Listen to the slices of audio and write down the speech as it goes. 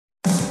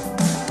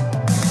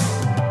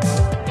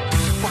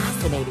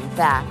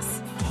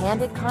facts,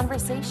 candid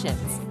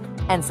conversations,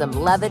 and some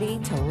levity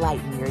to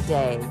lighten your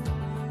day.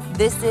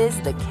 This is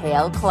The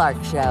Cale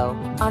Clark Show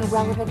on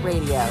Relevant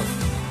Radio.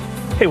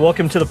 Hey,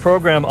 welcome to the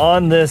program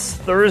on this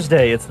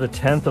Thursday. It's the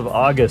 10th of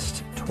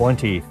August,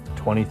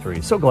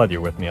 2023. So glad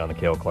you're with me on The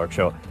Cale Clark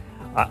Show.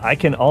 I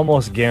can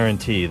almost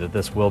guarantee that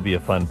this will be a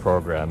fun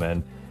program.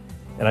 And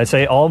I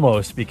say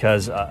almost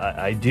because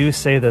I do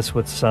say this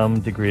with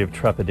some degree of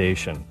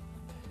trepidation,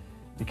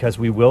 because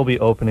we will be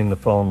opening the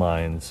phone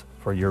lines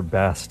for your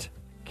best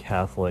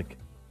Catholic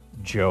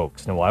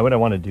jokes. Now, why would I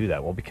want to do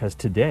that? Well, because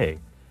today,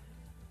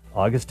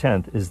 August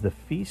 10th, is the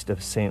feast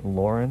of St.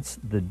 Lawrence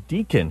the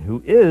Deacon,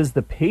 who is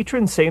the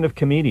patron saint of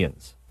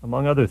comedians,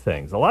 among other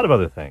things, a lot of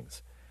other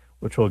things,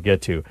 which we'll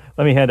get to.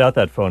 Let me hand out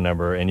that phone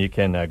number, and you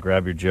can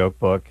grab your joke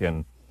book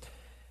and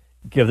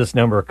give this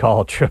number a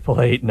call,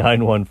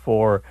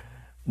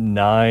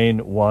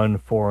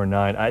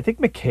 888-914-9149. I think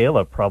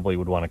Michaela probably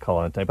would want to call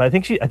on tonight, but I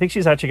think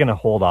she's actually going to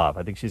hold off.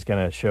 I think she's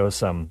going to show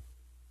some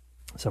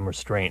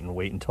restraint and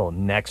wait until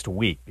next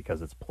week,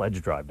 because it's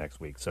Pledge Drive next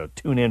week. So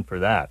tune in for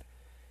that.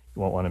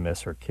 You won't want to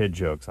miss her kid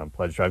jokes on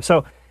Pledge Drive.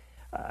 So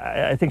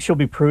I think she'll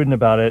be prudent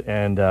about it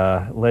and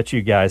let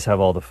you guys have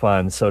all the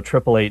fun. So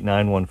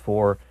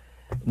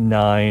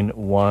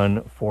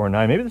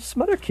 888-914-9149. Maybe there's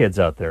some other kids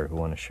out there who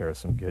want to share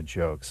some good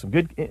jokes. Some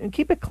good, and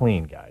keep it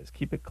clean, guys.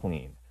 Keep it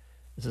clean.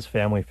 This is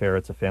Family Fare.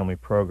 It's a family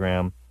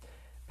program.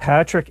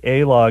 Patrick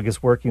Alog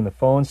is working the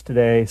phones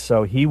today,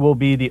 so he will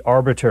be the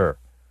arbiter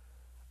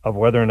of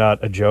whether or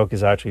not a joke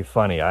is actually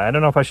funny. I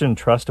don't know if I shouldn't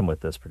trust him with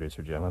this,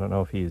 Producer Jim. I don't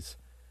know if he's...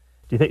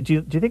 Do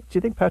you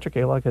think Patrick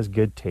Alog has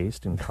good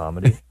taste in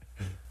comedy?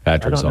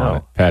 Patrick's on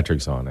it.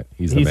 Patrick's on it.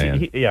 He's the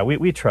man.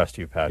 We trust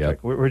you, Patrick.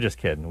 Yep. We're just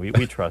kidding. We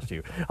trust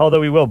you.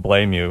 Although we will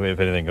blame you if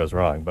anything goes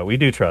wrong, but we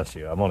do trust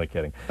you. I'm only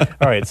kidding.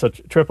 All right, so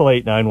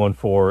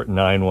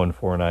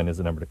 888-914-9149 is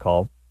the number to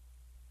call.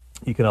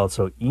 You can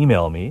also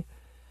email me.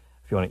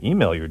 If you want to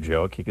email your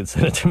joke, you can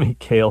send it to me,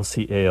 Cale,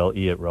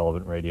 C-A-L-E, at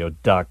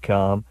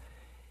relevantradio.com.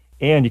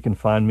 And you can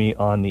find me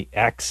on the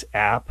X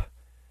app,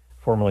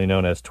 formerly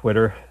known as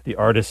Twitter. The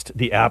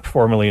app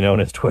formerly known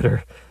as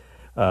Twitter.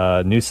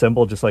 New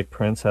symbol, just like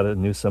Prince had a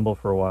new symbol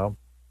for a while.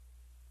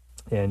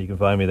 And you can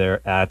find me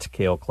there at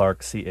Cale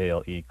Clark,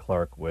 C-A-L-E,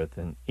 Clark with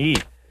an E.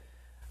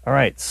 All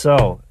right,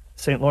 so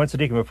St. Lawrence the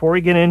Deacon. Before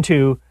we get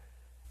into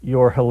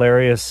your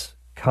hilarious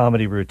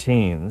comedy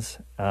routines,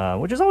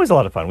 which is always a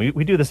lot of fun.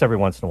 We do this every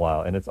once in a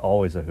while, and it's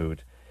always a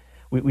hoot.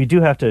 We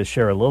do have to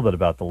share a little bit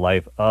about the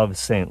life of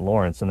St.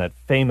 Lawrence and that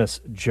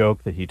famous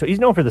joke that he told. He's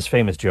known for this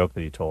famous joke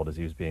that he told as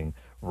he was being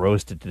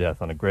roasted to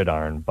death on a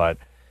gridiron, but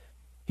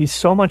he's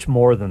so much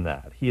more than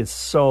that. He is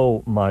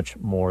so much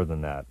more than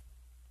that.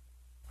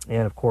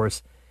 And, of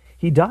course,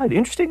 he died,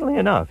 interestingly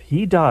enough,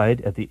 he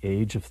died at the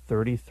age of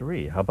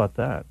 33. How about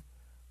that?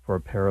 For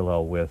a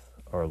parallel with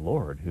our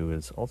Lord, who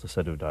is also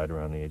said to have died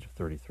around the age of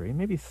 33,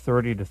 maybe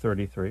 30 to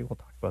 33. We'll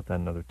talk about that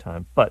another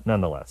time. But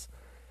nonetheless,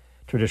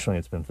 traditionally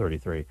it's been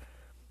 33.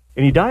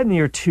 And he died in the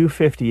year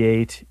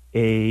 258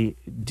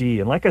 A.D.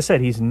 And like I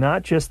said, he's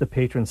not just the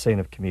patron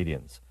saint of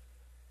comedians.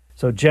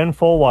 So Jen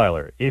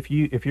Fulweiler, if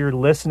you're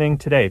listening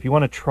today, if you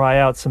want to try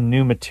out some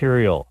new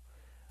material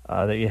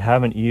that you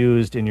haven't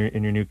used in your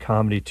new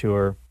comedy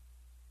tour,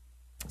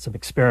 some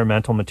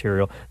experimental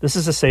material, this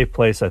is a safe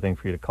place, I think,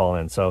 for you to call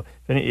in. So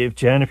if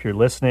Jen, if you're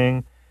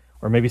listening,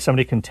 or maybe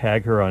somebody can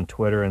tag her on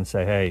Twitter and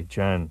say, hey,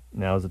 Jen,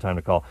 now's the time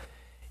to call.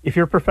 If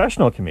you're a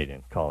professional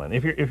comedian, call in.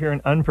 If you're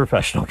an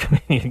unprofessional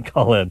comedian,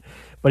 call in.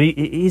 But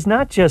he's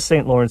not just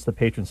St. Lawrence, the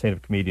patron saint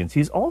of comedians.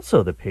 He's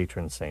also the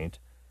patron saint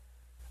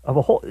of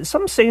a whole...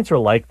 Some saints are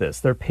like this.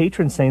 They're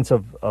patron saints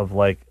of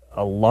like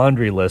a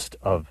laundry list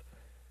of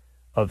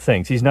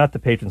things. He's not the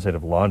patron saint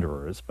of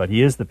launderers, but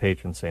he is the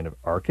patron saint of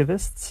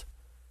archivists.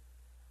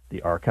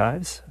 The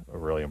archives are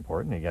really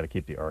important. You got to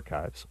keep the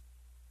archives.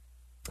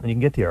 And you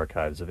can get the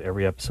archives of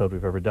every episode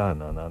we've ever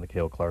done on the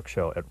Cale Clark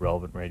Show at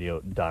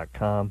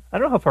relevantradio.com. I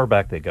don't know how far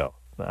back they go.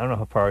 I don't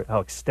know how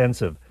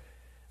extensive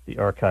the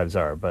archives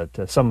are,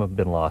 but some have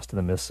been lost in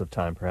the mists of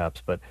time,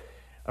 perhaps. But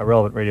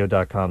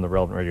relevantradio.com, the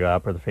Relevant Radio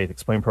app, or the Faith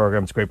Explained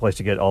program. It's a great place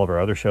to get all of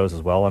our other shows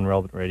as well on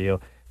Relevant Radio.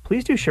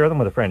 Please do share them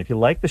with a friend. If you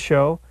like the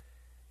show,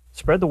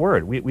 spread the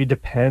word. We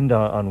depend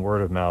on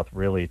word of mouth,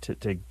 really,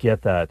 to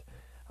get that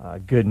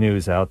good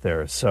news out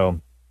there.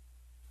 So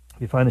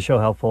if you find the show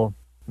helpful,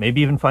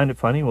 maybe even find it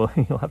funny, well,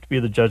 you'll have to be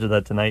the judge of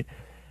that tonight.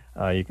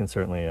 You can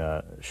certainly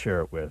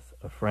share it with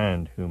a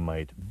friend who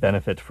might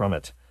benefit from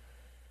it.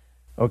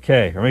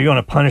 Okay, or maybe you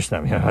want to punish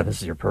them. Yeah,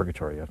 this is your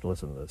purgatory. You have to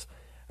listen to this.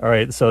 All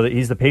right, so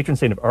he's the patron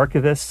saint of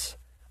archivists,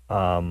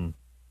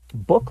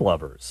 book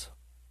lovers.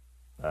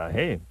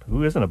 Hey,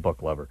 who isn't a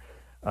book lover?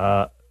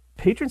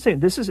 Patron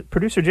saint, this is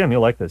Producer Jim, you'll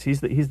like this.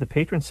 He's the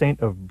patron saint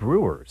of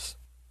brewers.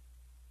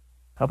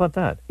 How about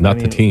that? Not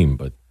the team,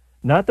 but...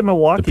 Not the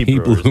Milwaukee the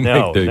people Brewers. who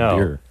No, make the no.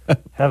 beer.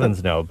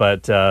 Heavens no.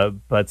 But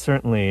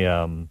certainly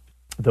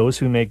those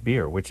who make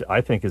beer, which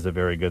I think is a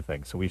very good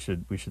thing. So we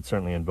should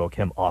certainly invoke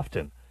him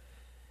often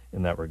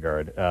in that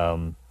regard.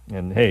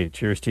 And hey,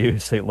 cheers to you,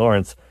 St.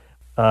 Lawrence.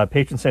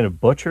 Patron saint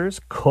of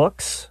butchers,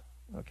 cooks,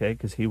 okay,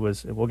 because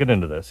we'll get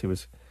into this,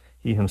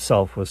 he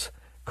himself was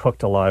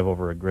cooked alive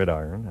over a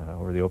gridiron,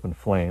 over the open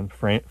flame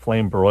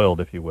broiled,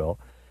 if you will.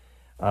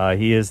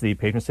 He is the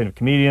patron saint of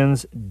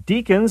comedians,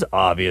 deacons,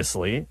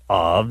 obviously,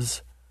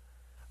 ovs,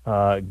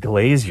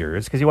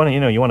 glaziers, because you want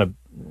to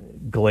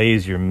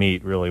glaze your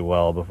meat really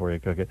well before you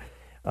cook it.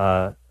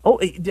 I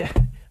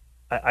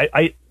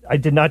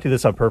did not do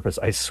this on purpose.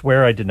 I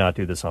swear I did not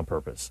do this on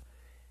purpose.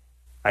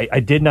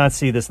 I did not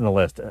see this in the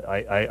list.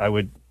 I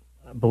would,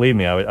 believe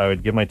me, I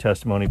would give my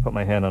testimony, put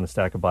my hand on a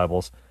stack of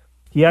Bibles.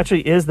 He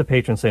actually is the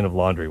patron saint of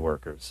laundry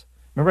workers.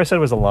 Remember I said it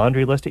was a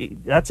laundry list?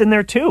 That's in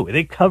there too.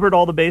 They covered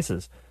all the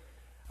bases.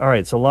 All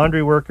right, so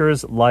laundry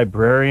workers,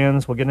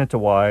 librarians, we'll get into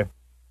why.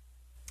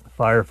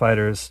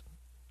 Firefighters,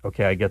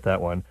 okay, I get that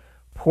one.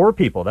 Poor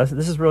people, this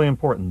is really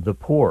important. The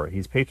poor,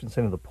 he's patron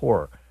saint of the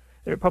poor.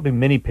 There are probably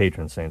many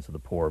patron saints of the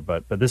poor,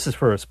 but this is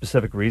for a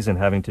specific reason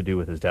having to do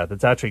with his death.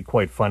 It's actually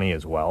quite funny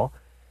as well.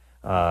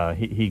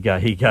 He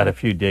got a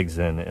few digs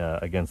in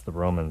against the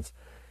Romans.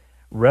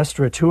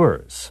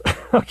 Restaurateurs,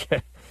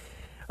 okay,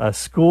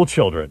 school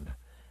children,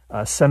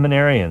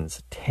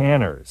 seminarians,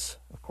 tanners,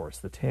 of course,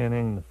 the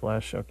tanning, the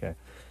flesh, okay,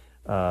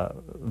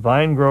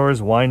 vine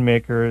growers,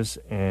 winemakers,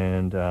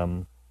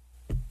 and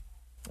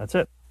that's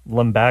it.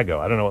 Lumbago.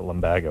 I don't know what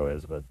lumbago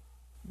is, but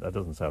that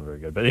doesn't sound very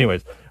good. But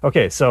anyways,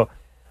 okay, so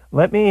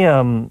let me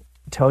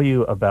tell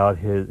you about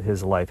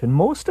his life. And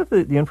most of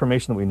the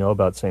information that we know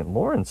about St.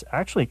 Lawrence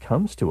actually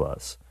comes to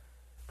us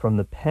from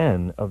the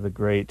pen of the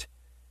great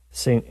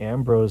St.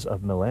 Ambrose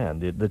of Milan,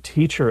 the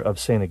teacher of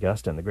St.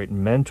 Augustine, the great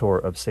mentor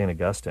of St.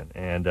 Augustine.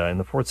 And in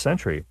the 4th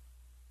century,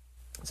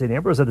 St.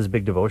 Ambrose had this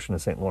big devotion to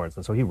St. Lawrence,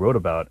 and so he wrote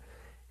about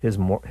his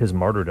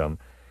martyrdom.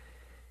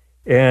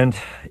 And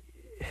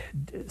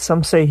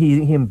some say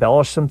he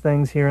embellished some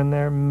things here and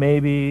there.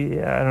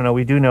 Maybe, I don't know.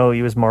 We do know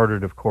he was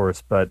martyred, of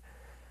course, but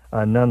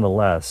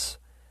nonetheless,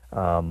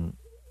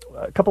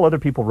 a couple other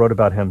people wrote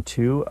about him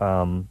too.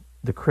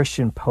 The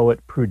Christian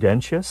poet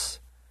Prudentius,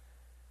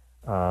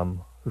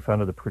 who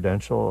founded the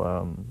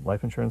Prudential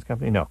life insurance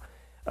company. No,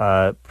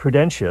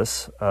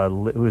 Prudentius,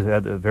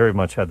 who very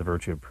much had the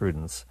virtue of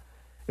prudence.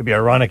 It'd be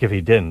ironic if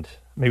he didn't.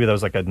 Maybe that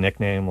was like a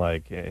nickname,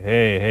 like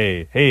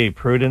hey,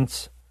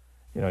 Prudence.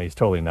 He's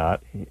totally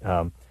not.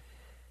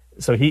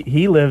 So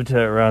he lived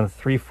around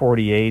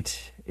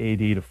 348 AD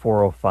to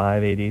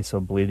 405 AD, so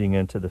bleeding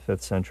into the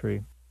 5th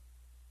century.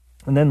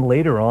 And then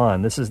later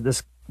on,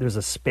 there's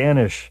a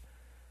Spanish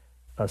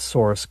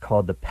source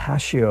called the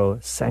Passio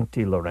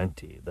Sancti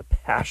Laurenti, the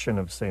Passion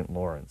of St.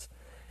 Lawrence.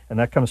 And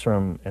that comes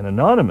from an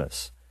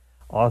anonymous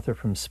author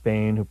from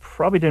Spain who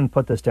probably didn't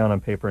put this down on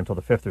paper until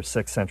the 5th or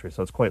 6th century,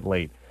 so it's quite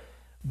late.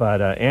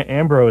 But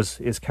Ambrose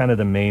is kind of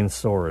the main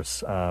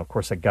source. Of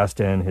course,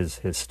 Augustine,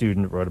 his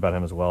student, wrote about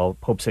him as well.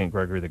 Pope St.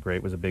 Gregory the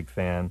Great was a big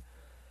fan.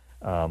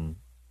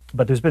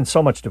 But there's been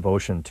so much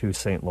devotion to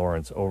St.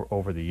 Lawrence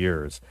over the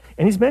years.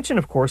 And he's mentioned,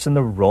 of course, in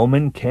the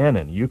Roman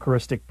canon,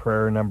 Eucharistic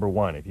prayer number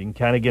 1. If you can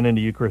kind of get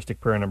into Eucharistic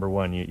prayer number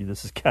 1,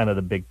 this is kind of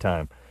the big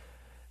time.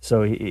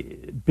 So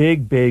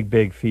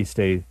big feast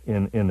day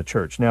in the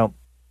church. Now,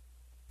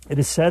 it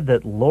is said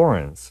that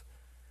Lawrence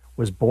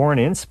was born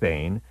in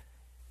Spain,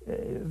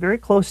 very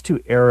close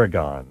to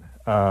Aragon,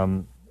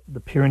 the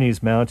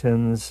Pyrenees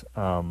Mountains,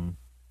 very,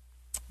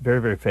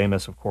 very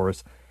famous, of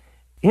course.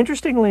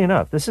 Interestingly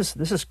enough, this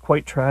is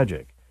quite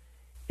tragic.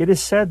 It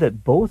is said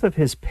that both of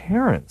his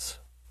parents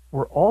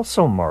were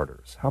also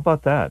martyrs. How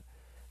about that?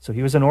 So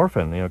he was an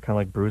orphan, kind of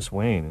like Bruce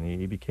Wayne, and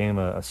he became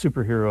a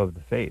superhero of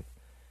the faith,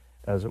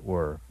 as it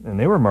were. And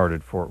they were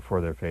martyred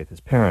for their faith, his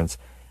parents.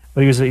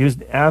 But he was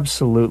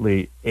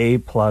absolutely A+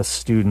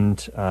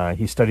 student.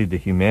 He studied the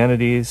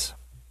humanities.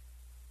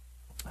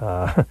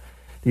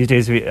 These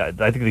days, I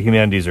think the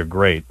humanities are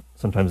great.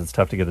 Sometimes it's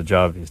tough to get a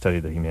job if you study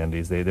the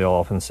humanities. They'll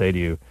often say to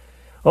you,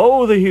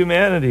 "Oh, the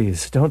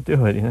humanities, don't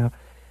do it,"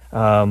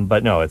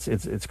 But no,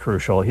 it's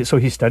crucial. So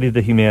he studied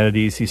the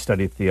humanities. He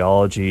studied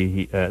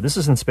theology. This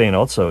is in Spain,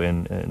 also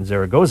in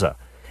Zaragoza,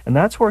 and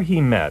that's where he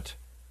met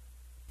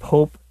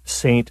Pope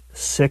Saint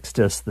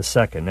Sixtus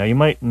II. Now, you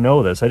might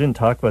know this. I didn't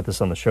talk about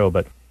this on the show,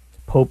 but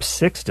Pope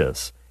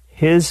Sixtus,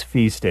 his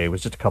feast day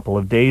was just a couple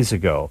of days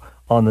ago,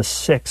 on the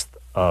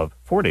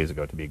 4 days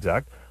ago to be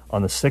exact,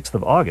 on the 6th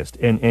of August.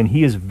 And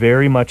he is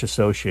very much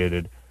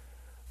associated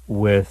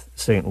with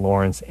St.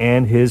 Lawrence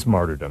and his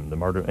martyrdom.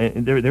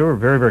 And they were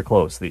very, very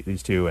close,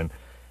 these two. And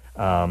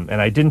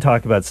I didn't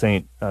talk about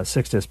St.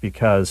 Sixtus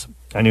because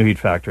I knew he'd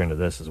factor into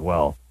this as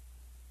well.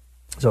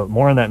 So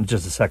more on that in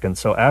just a second.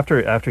 So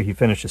after he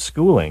finished his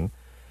schooling,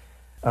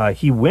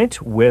 he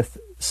went with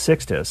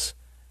Sixtus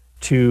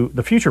to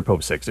the future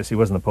Pope Sixtus. He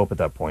wasn't the Pope at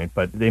that point,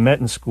 but they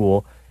met in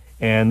school,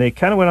 and they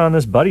kind of went on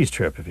this buddies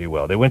trip, if you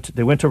will. They went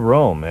to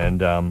Rome,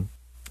 and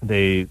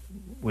they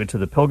went to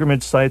the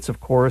pilgrimage sites, of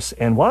course.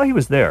 And while he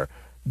was there,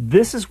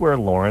 this is where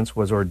Lawrence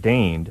was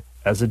ordained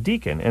as a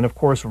deacon. And of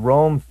course,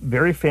 Rome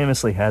very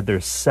famously had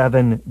their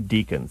 7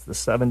 deacons, the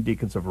 7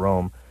 deacons of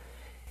Rome.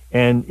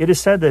 And it is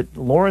said that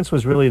Lawrence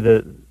was really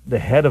the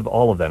head of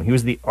all of them. He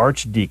was the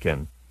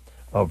archdeacon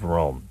of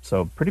Rome.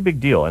 So pretty big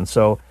deal. And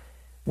so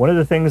one of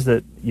the things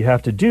that you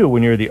have to do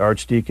when you're the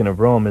Archdeacon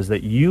of Rome is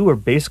that you are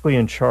basically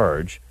in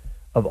charge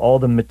of all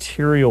the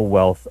material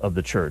wealth of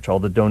the church, all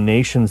the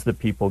donations that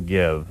people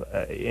give,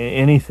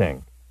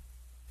 anything.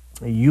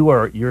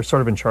 You're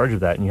sort of in charge of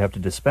that, and you have to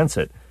dispense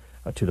it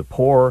to the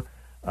poor,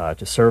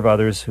 to serve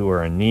others who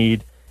are in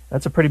need.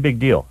 That's a pretty big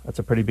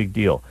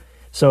deal.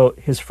 So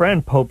his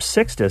friend Pope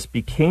Sixtus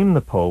became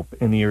the Pope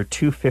in the year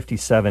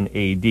 257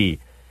 AD,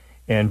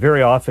 and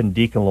very often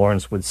Deacon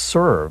Lawrence would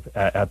serve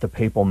at the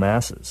papal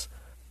masses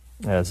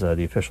as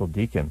the official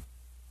deacon.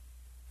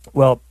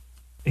 Well,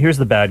 here's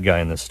the bad guy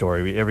in this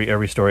story.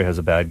 Every story has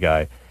a bad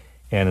guy,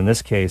 and in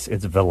this case,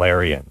 it's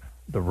Valerian,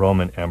 the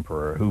Roman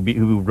emperor,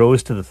 who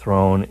rose to the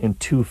throne in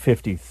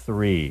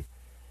 253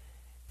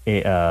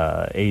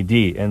 AD,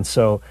 and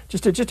so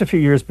just a few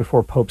years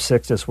before Pope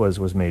Sixtus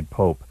was made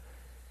pope.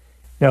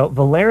 Now,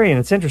 Valerian,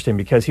 it's interesting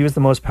because he was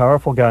the most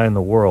powerful guy in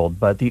the world,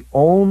 but the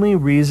only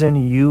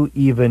reason you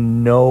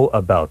even know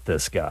about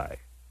this guy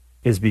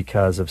is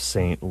because of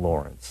St.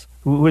 Lawrence,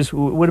 who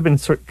would have been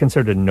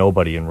considered a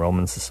nobody in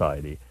Roman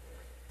society.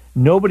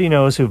 Nobody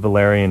knows who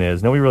Valerian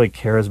is. Nobody really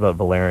cares about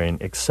Valerian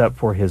except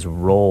for his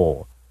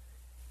role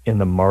in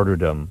the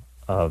martyrdom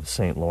of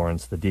St.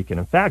 Lawrence the deacon.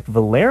 In fact,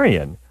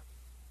 Valerian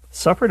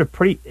suffered a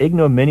pretty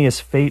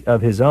ignominious fate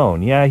of his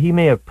own. Yeah, he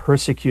may have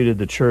persecuted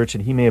the church,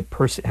 and he may have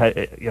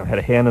had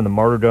a hand in the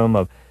martyrdom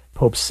of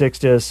Pope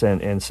Sixtus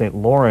and St.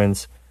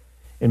 Lawrence,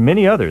 and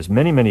many others.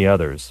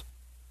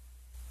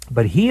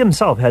 But he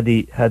himself had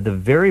the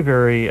very,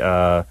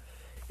 very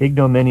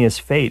ignominious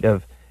fate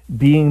of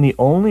being the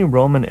only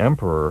Roman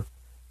emperor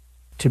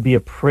to be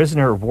a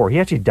prisoner of war. He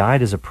actually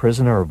died as a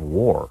prisoner of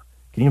war.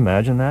 Can you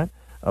imagine that?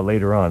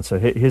 Later on. So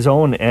his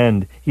own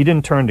end, he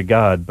didn't turn to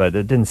God, but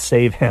it didn't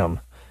save him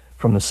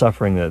from the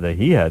suffering that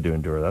he had to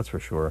endure, that's for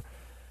sure.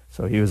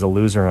 So he was a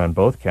loser on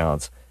both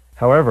counts.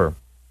 However,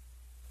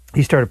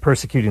 he started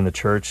persecuting the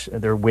church.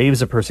 There were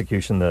waves of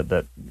persecution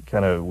that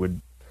kind of would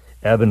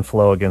ebb and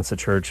flow against the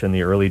church in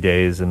the early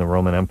days in the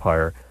Roman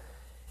Empire.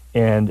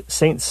 And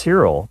St.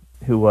 Cyril,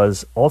 who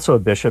was also a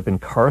bishop in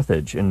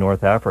Carthage in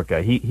North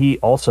Africa, he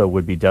also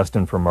would be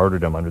destined for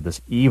martyrdom under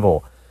this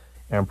evil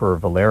Emperor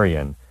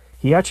Valerian.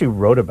 He actually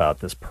wrote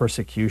about this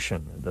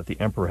persecution that the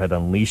emperor had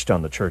unleashed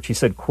on the church. He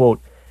said, quote,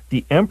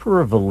 "The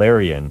Emperor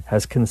Valerian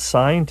has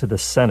consigned to the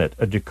Senate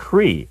a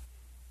decree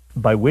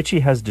by which he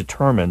has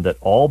determined that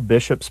all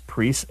bishops,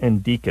 priests,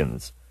 and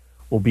deacons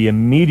will be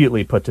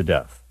immediately put to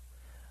death.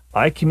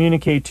 I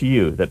communicate to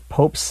you that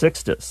Pope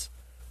Sixtus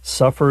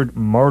suffered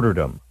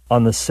martyrdom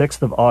on the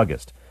 6th of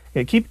August.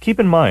 Keep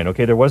in mind,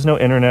 okay, there was no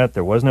internet,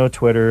 there was no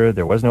Twitter,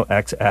 there was no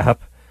X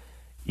app,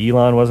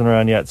 Elon wasn't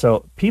around yet.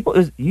 So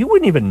you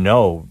wouldn't even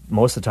know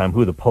most of the time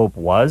who the Pope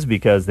was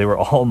because they were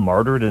all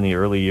martyred in the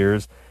early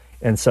years.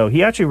 And so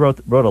he actually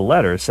wrote a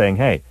letter saying,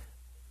 hey,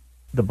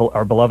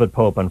 our beloved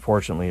Pope,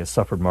 unfortunately, has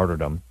suffered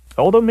martyrdom.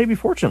 Although maybe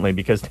fortunately,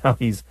 because now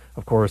he's,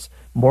 of course,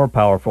 more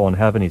powerful in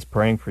heaven. He's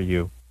praying for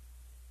you.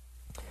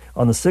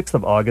 On the 6th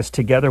of August,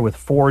 together with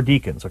 4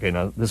 deacons. Okay,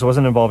 now this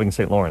wasn't involving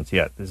St. Lawrence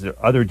yet. These are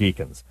other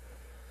deacons.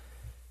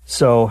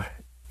 So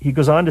he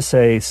goes on to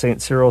say,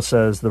 St. Cyril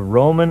says, the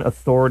Roman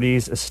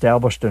authorities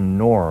established a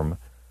norm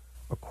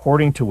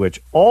according to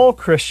which all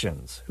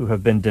Christians who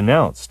have been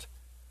denounced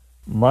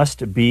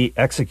must be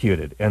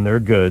executed and their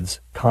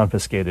goods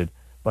confiscated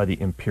by the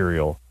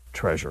imperial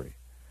treasury.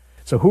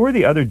 So who are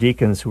the other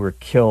deacons who were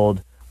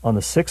killed on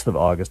the 6th of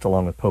August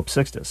along with Pope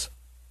Sixtus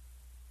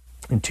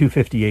in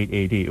 258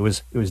 AD? It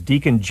was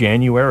Deacon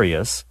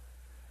Januarius,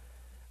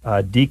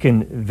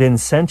 Deacon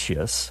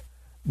Vincentius,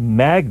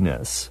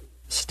 Magnus,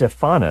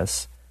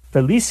 Stephanus,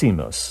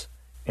 Felicissimus,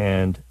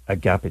 and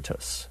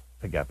Agapitus.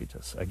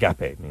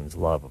 Agape means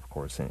love, of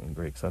course, in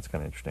Greek, so that's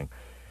kind of interesting.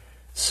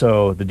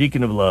 So the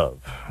deacon of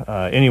love.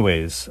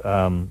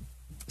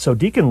 So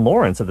Deacon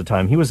Lawrence at the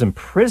time, he was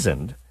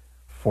imprisoned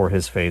for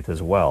his faith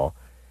as well,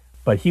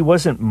 but he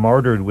wasn't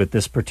martyred with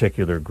this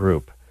particular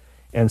group.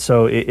 And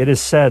so it is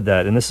said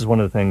that, and this is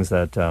one of the things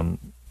that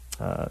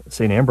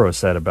St. Ambrose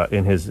said about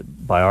in his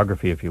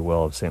biography, if you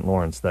will, of St.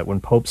 Lawrence, that when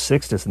Pope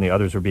Sixtus and the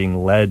others were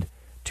being led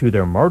to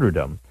their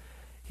martyrdom,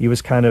 he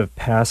was kind of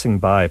passing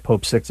by.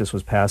 Pope Sixtus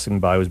was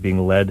passing by, was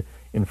being led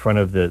in front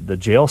of the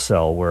jail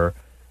cell where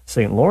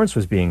St. Lawrence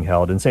was being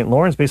held, and St.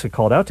 Lawrence basically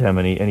called out to him,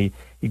 and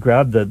he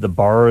grabbed the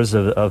bars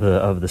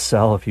of the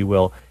cell, if you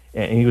will,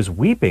 and he was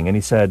weeping, and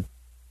he said,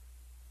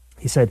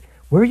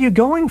 "Where are you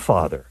going,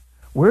 Father?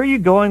 Where are you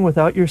going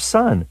without your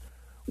son?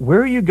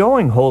 Where are you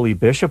going, Holy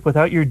Bishop,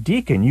 without your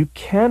deacon? You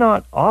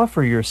cannot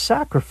offer your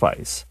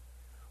sacrifice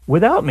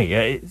without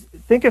me.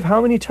 Think of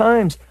how many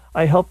times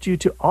I helped you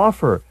to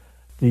offer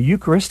the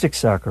Eucharistic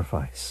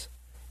sacrifice.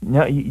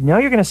 Now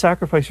you're going to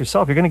sacrifice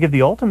yourself. You're going to give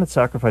the ultimate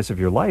sacrifice of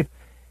your life.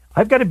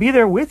 I've got to be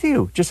there with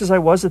you, just as I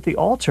was at the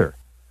altar."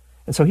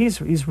 And so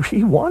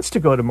he wants to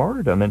go to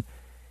martyrdom.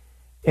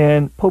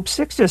 And Pope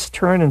Sixtus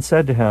turned and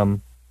said to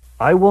him,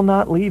 "I will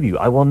not leave you.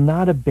 I will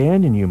not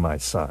abandon you, my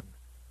son.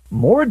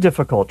 More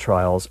difficult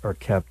trials are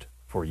kept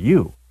for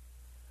you.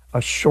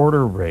 A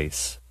shorter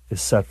race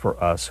is set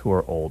for us who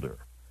are older.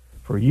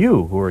 For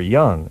you who are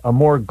young, a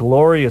more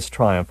glorious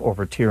triumph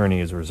over tyranny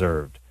is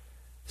reserved.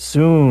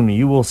 Soon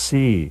you will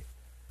see,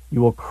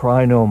 you will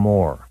cry no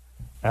more.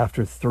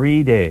 After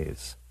 3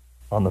 days,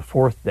 on the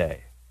fourth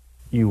day,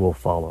 you will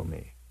follow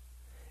me.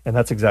 And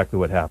that's exactly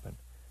what happened.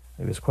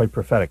 It was quite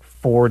prophetic.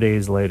 4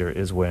 days later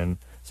is when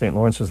St.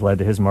 Lawrence was led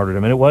to his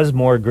martyrdom, and it was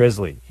more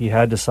grisly. He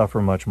had to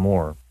suffer much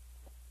more.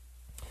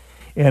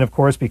 And of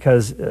course,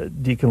 because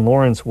Deacon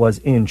Lawrence was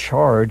in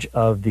charge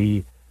of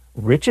the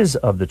riches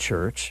of the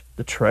church,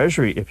 the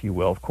treasury, if you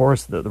will, of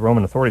course, the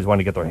Roman authorities wanted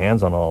to get their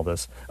hands on all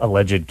this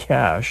alleged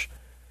cash.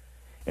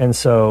 And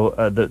so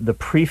the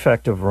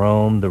prefect of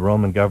Rome, the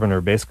Roman governor,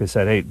 basically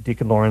said, hey,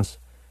 Deacon Lawrence,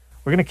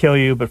 we're going to kill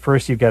you, but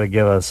first you've got to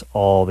give us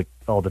all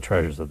the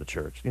treasures of the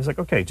church. And he's like,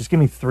 okay, just give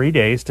me 3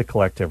 days to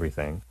collect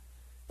everything,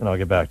 and I'll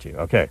get back to you.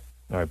 Okay,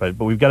 all right, but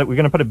we're going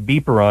to put a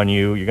beeper on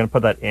you. You're going to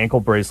put that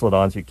ankle bracelet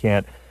on so you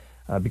can't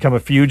become a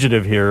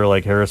fugitive here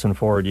like Harrison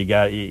Ford. You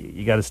got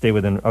to stay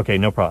within. Okay,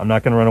 no problem. I'm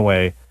not going to run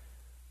away.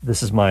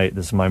 This is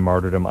my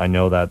martyrdom. I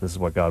know that. This is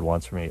what God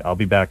wants for me. I'll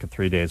be back in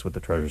 3 days with the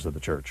treasures of the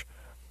church.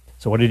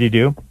 So what did he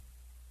do?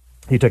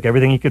 He took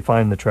everything he could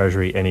find in the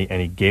treasury and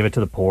he gave it to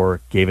the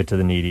poor, gave it to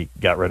the needy,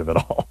 got rid of it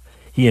all.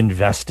 He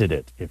invested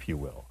it, if you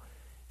will,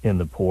 in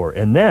the poor.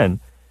 And then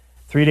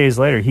 3 days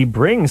later, he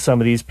brings some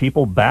of these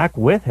people back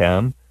with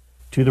him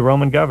to the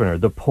Roman governor,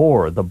 the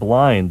poor, the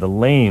blind, the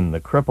lame, the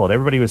crippled.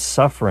 Everybody was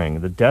suffering,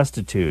 the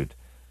destitute.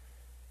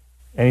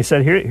 And he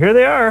said, here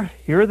they are.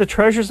 Here are the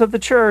treasures of the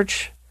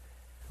church.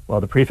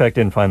 Well, the prefect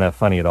didn't find that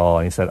funny at all.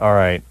 And he said, all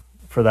right,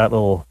 for that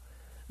little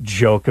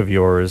joke of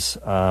yours,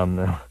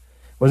 wasn't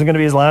going to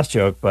be his last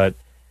joke, but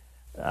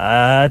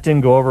that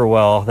didn't go over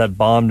well. That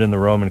bombed in the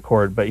Roman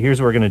court. But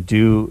here's what we're going to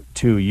do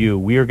to you.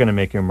 We are going to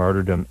make your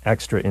martyrdom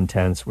extra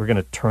intense. We're going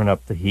to turn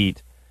up the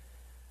heat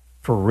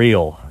for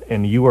real,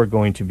 and you are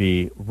going to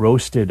be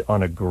roasted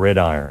on a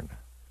gridiron.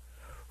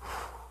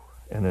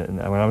 And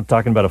when I'm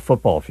talking about a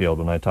football field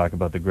when I talk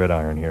about the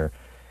gridiron here.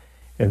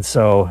 And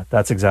so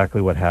that's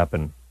exactly what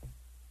happened.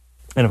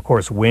 And of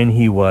course, when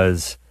he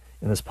was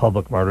in this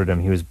public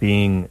martyrdom, he was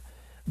being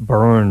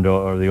burned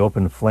or the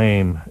open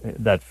flame,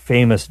 that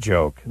famous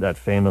joke, that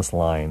famous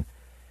line,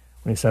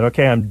 when he said,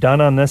 okay, I'm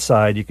done on this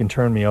side, you can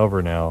turn me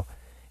over now.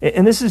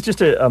 And this is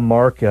just a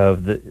mark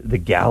of the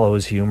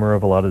gallows humor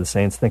of a lot of the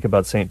saints. Think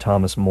about St.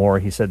 Thomas More.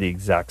 He said the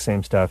exact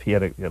same stuff. He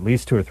had at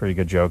least 2 or 3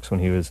 good jokes when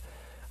he was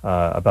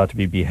about to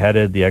be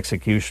beheaded. The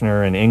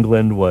executioner in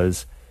England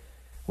worked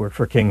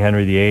for King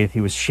Henry VIII.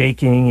 He was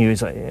shaking.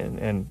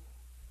 And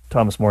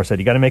Thomas More said,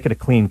 you got to make it a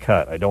clean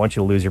cut. I don't want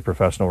you to lose your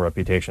professional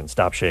reputation.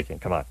 Stop shaking.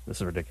 Come on. This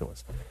is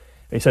ridiculous.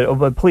 He said, oh,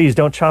 but please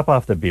don't chop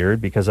off the beard,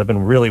 because I've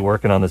been really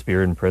working on this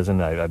beard in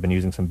prison. I've been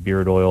using some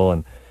beard oil,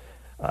 and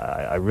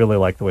I really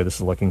like the way this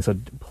is looking. So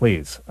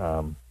please,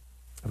 I've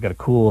got a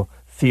cool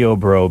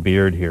Theobro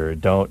beard here.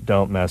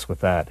 Don't mess with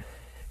that.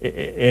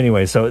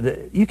 Anyway,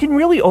 so you can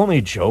really only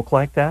joke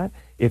like that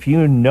if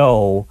you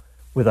know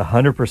with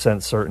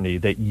 100% certainty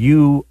that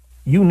you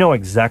know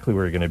exactly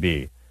where you're going to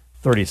be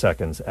 30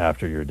 seconds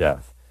after your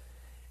death.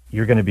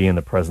 You're going to be in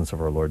the presence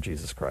of our Lord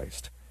Jesus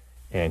Christ,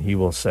 and he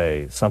will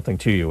say something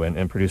to you,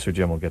 and producer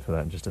Jim will get to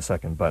that in just a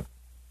second. But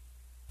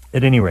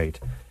at any rate,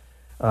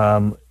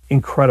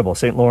 incredible.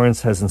 St.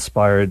 Lawrence has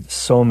inspired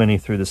so many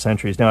through the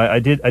centuries. Now, I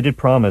did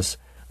promise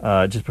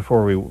just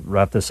before we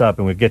wrap this up,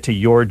 and we get to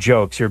your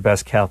jokes, your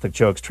best Catholic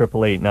jokes,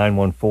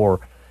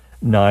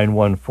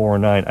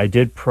 888-914-9149. I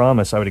did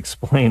promise I would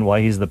explain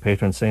why he's the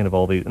patron saint of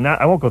all these. Now,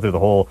 I won't go through the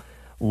whole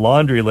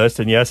laundry list,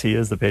 and yes, he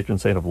is the patron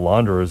saint of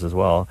launderers as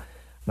well.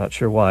 Not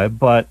sure why,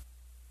 but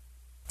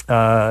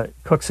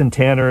cooks and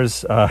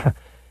tanners,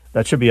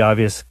 that should be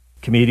obvious.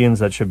 Comedians,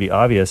 that should be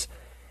obvious.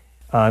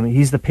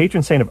 He's the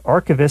patron saint of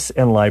archivists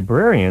and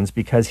librarians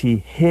because he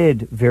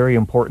hid very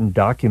important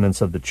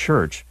documents of the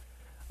church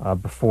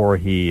before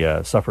he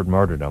suffered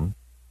martyrdom.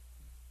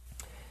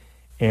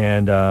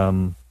 And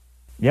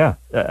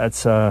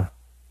that's the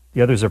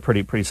others are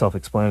pretty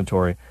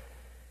self-explanatory.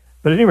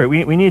 But anyway,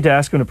 we need to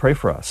ask him to pray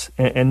for us,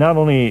 and not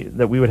only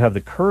that we would have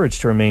the courage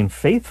to remain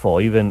faithful,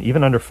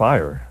 even under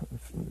fire,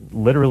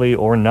 literally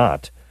or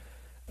not,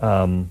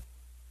 and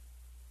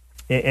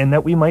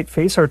that we might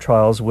face our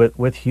trials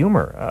with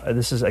humor.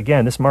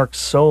 This marks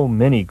so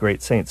many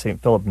great saints.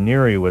 St. Philip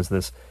Neri was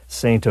this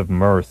saint of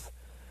mirth.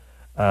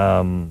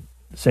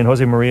 St.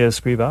 Jose Maria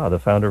Escrivá, the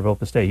founder of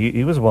Opus Dei,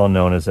 he was well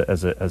known as a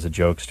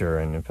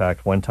jokester, and in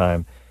fact, one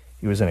time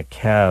he was in a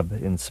cab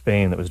in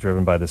Spain that was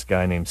driven by this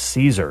guy named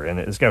Caesar, and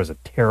this guy was a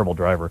terrible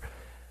driver.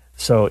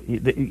 So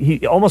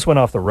he almost went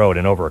off the road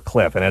and over a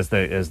cliff, and as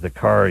the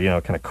car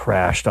kind of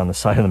crashed on the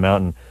side of the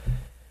mountain,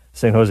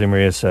 St. Jose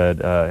Maria said,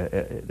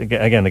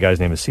 again, the guy's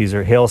name is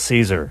Caesar, "Hail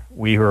Caesar,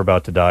 we who are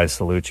about to die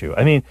salute you."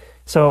 I mean,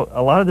 so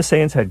a lot of the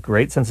saints had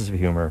great senses of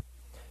humor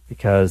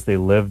because they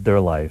lived their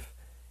life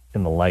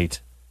in the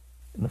light,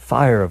 in the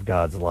fire of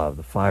God's love,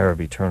 the fire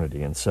of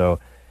eternity. And so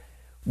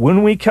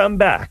when we come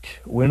back,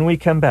 we're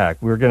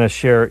going to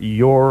share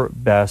your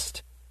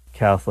best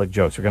Catholic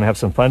jokes. We're going to have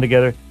some fun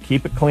together.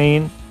 Keep it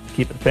clean,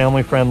 keep it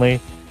family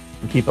friendly,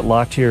 And keep it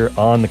locked here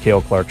on the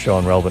Cale Clark Show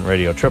on Relevant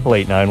Radio,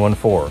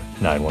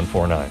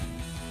 888-914-9149.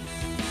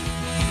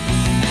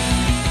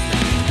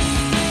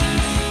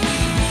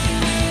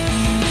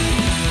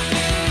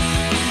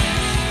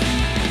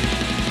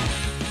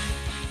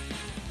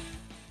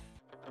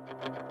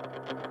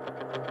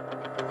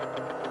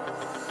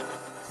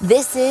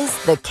 This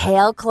is the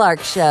Cale Clark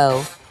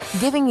Show,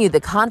 giving you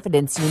the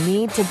confidence you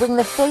need to bring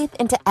the faith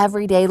into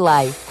everyday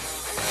life.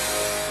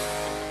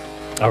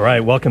 All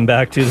right, welcome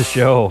back to the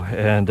show.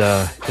 And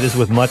it is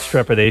with much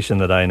trepidation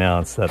that I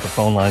announce that the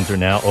phone lines are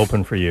now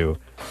open for you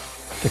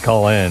to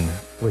call in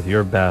with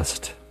your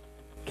best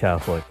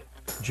Catholic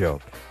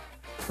joke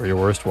or your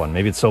worst one.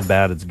 Maybe it's so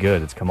bad it's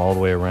good. It's come all the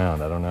way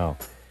around. I don't know.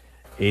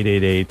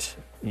 888.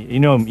 You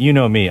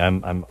know me.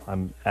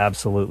 I'm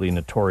absolutely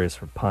notorious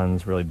for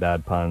puns, really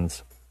bad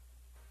puns.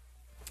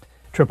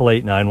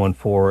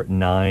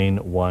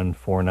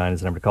 888-914-9149 is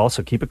the number to call.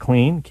 So keep it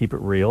clean, keep it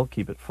real,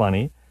 keep it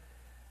funny.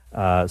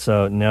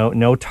 So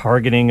no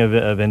targeting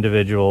of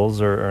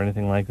individuals or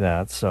anything like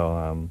that.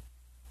 So,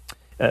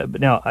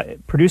 but now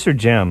producer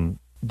Jim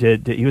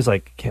did he was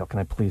like, Cale, can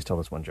I please tell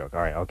this one joke?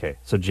 All right, okay.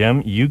 So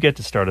Jim, you get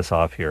to start us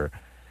off here.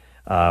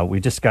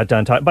 We just got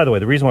done talking. By the way,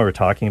 the reason why we're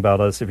talking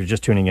about this, if you're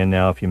just tuning in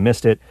now, if you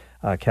missed it,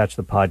 catch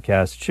the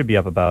podcast. It should be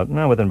up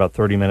within about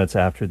 30 minutes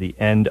after the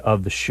end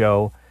of the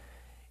show.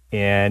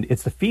 And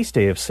it's the feast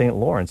day of St.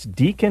 Lawrence,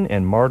 deacon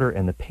and martyr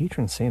and the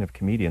patron saint of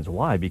comedians.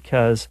 Why?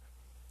 Because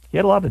he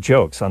had a lot of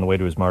jokes on the way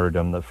to his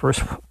martyrdom. The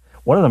first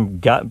one of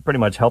them pretty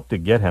much helped to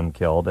get him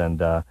killed.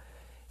 And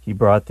he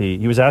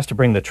was asked to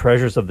bring the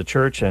treasures of the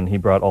church, and he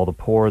brought all the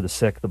poor, the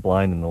sick, the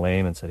blind, and the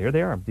lame, and said, here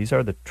they are. These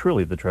are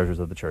truly the treasures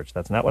of the church.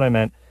 That's not what I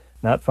meant.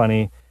 Not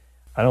funny.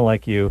 I don't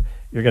like you.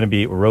 You're going to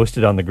be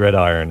roasted on the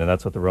gridiron. And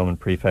that's what the Roman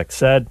prefect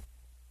said.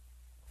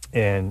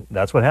 And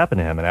that's what happened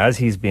to him. And as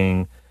he's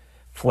being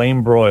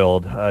flame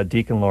broiled,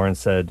 Deacon Lawrence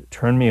said,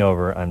 turn me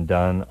over. I'm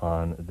done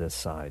on this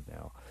side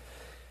now.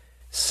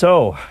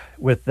 So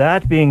with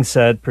that being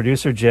said,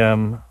 producer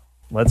Jim,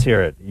 let's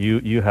hear it.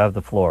 You have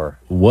the floor.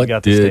 What you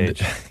got the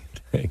stage.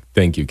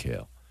 Thank you,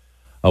 Cale.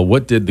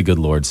 What did the good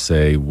Lord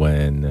say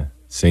when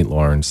St.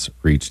 Lawrence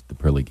reached the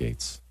pearly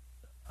gates?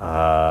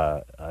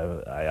 I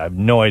have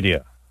no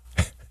idea.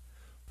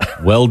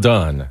 Well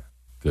done,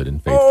 good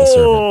and faithful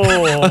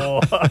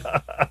servant.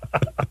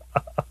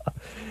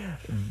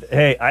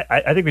 Hey,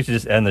 I think we should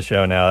just end the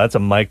show now. That's a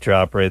mic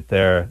drop right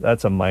there.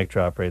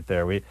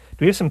 Do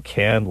we have some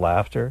canned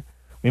laughter?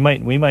 We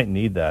might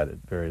need that at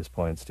various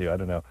points too. I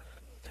don't know.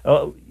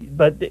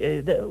 But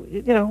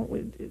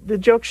the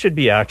joke should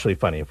be actually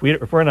funny. If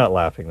we're not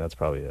laughing, that's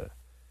probably a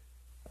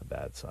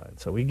bad sign.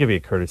 So we give you a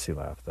courtesy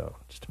laugh though,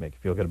 just to make you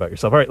feel good about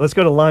yourself. All right, let's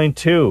go to line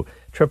 2,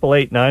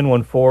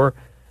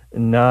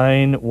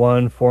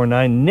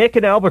 888-914-9149. Nick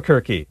in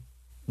Albuquerque.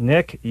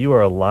 Nick, you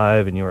are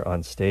alive and you are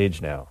on stage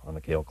now on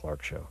the Cale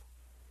Clark Show.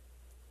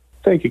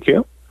 Thank you,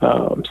 Cale.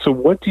 So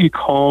what do you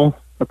call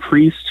a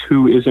priest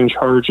who is in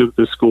charge of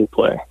the school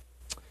play?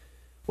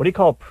 What do you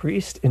call a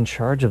priest in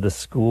charge of the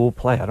school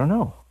play? I don't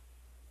know.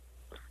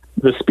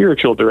 The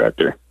spiritual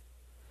director.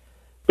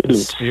 The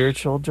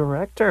spiritual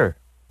director.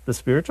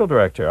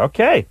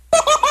 Okay.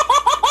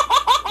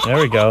 There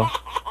we go.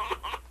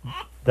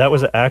 That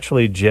was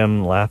actually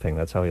Jim laughing.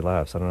 That's how he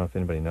laughs. I don't know if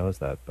anybody knows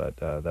that, but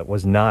that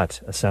was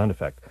not a sound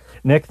effect.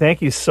 Nick,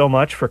 thank you so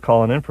much for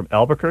calling in from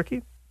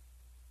Albuquerque.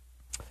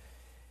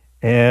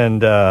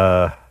 And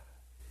have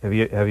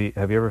you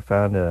ever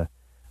found a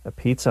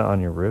pizza on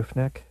your roof,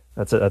 Nick?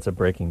 That's a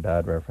Breaking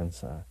Bad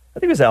reference. I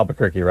think it was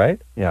Albuquerque, right?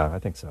 Yeah, I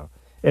think so.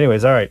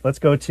 Anyways, all right, let's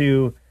go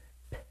to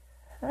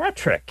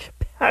Patrick.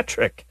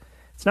 Patrick.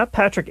 It's not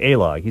Patrick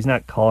Alog. He's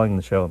not calling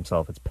the show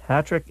himself. It's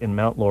Patrick in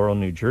Mount Laurel,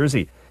 New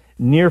Jersey,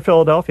 near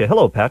Philadelphia.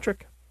 Hello,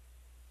 Patrick.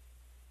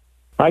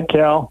 Hi,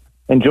 Cal.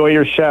 Enjoy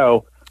your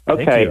show.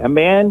 Okay, a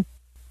man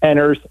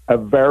enters a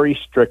very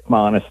strict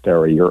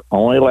monastery. You're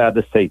only allowed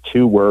to say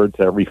 2 words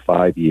every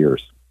 5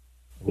 years.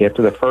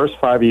 After the first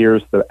 5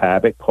 years, the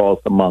abbot calls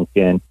the monk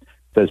in,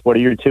 says, what are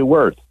your 2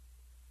 words?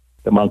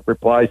 The monk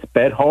replies,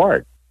 bed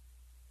hard.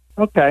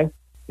 Okay.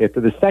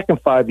 After the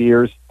second 5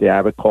 years, the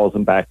abbot calls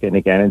him back in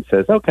again and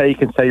says, okay, you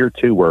can say your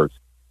 2 words.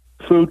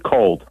 Food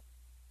cold.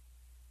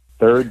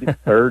 Third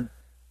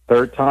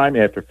time,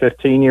 after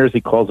 15 years,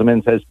 he calls him in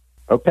and says,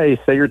 okay,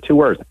 say your 2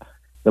 words.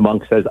 The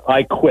monk says,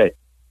 I quit.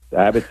 The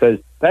abbot says,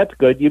 that's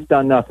good. You've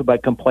done nothing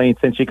but complain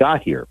since you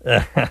got here.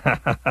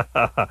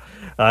 I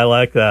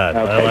like that.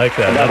 Okay. I like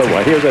that. Another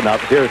one. Here's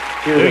another. Here's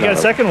we got a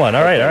second one.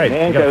 All right.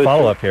 You got a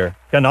follow-up here.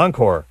 Got an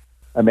encore.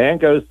 A man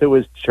goes to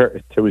his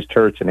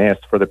church and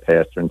asks for the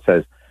pastor and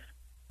says,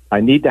 I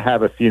need to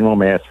have a funeral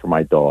mass for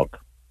my dog.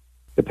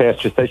 The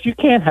pastor says, you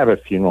can't have a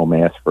funeral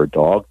mass for a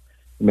dog.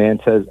 The man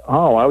says,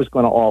 oh, I was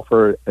going to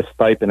offer a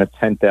stipend of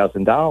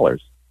 $10,000.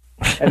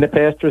 And the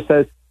pastor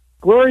says,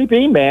 glory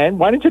be, man.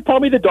 Why didn't you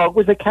tell me the dog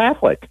was a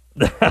Catholic?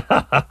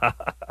 I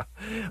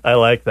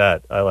like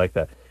that.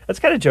 That's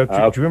kind of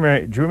joke. Drew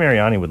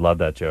Mariani would love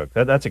that joke.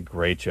 That's a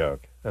great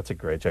joke.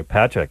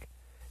 Patrick,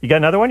 you got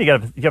another one? You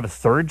have a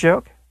third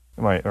joke?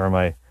 Am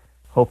I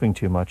hoping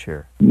too much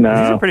here? No.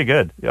 These are pretty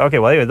good. Okay,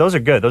 well, anyway, those are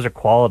good. Those are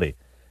quality.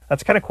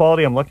 That's the kind of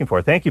quality I'm looking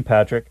for. Thank you,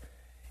 Patrick,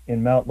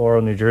 in Mount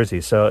Laurel, New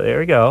Jersey. So there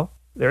we go.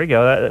 There we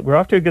go. We're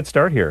off to a good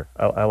start here.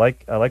 I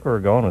like where we're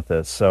going with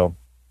this. So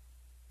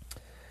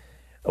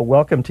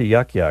welcome to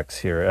Yuck Yucks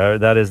here.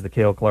 That is the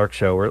Cale Clark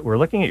Show. We're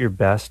looking at your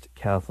best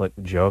Catholic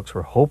jokes.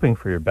 We're hoping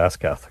for your best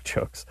Catholic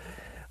jokes.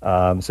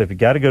 So if you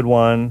got a good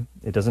one,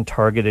 it doesn't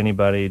target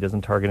anybody, it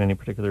doesn't target any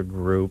particular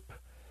group.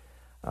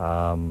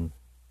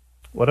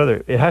 What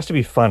other? It has to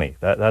be funny.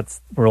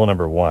 That's rule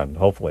number one.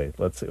 Hopefully,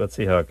 let's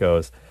see how it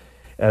goes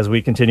as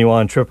we continue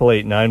on.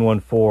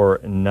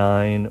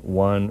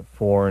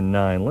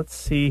 888-914-9149. Let's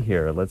see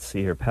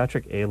here.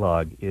 Patrick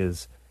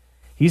Alog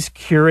he's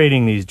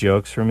curating these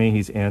jokes for me.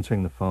 He's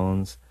answering the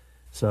phones,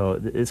 so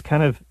it's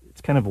kind of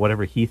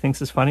whatever he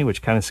thinks is funny,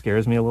 which kind of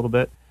scares me a little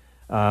bit.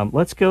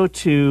 Let's go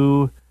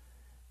to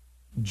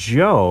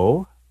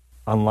Joe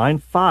on line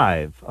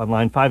 5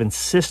 in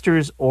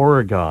Sisters,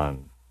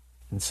 Oregon.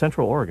 In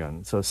Central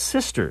Oregon. So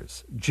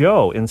Sisters.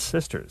 Joe in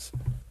Sisters.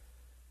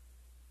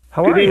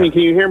 How are you? Good evening.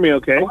 Can you hear me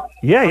okay?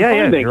 Yeah.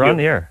 You're on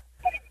the air.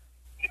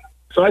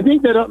 So I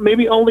think that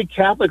maybe only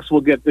Catholics will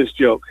get this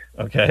joke.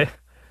 Okay.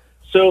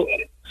 So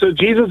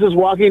Jesus is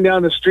walking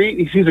down the street.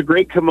 He sees a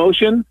great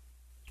commotion,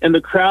 and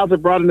the crowds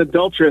have brought an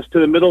adulteress to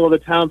the middle of the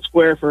town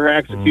square for her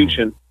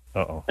execution.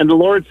 Uh-oh. And the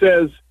Lord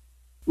says,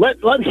 let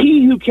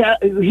he who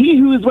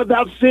is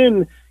without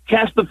sin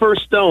cast the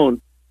first stone.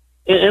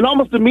 And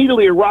almost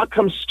immediately a rock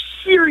comes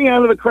searing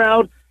out of the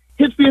crowd,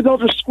 hits the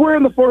adulteress square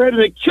in the forehead,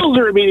 and it kills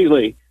her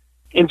immediately.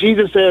 And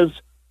Jesus says,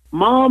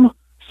 Mom,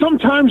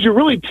 sometimes you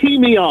really tee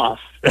me off.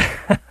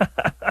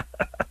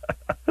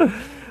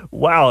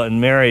 Wow,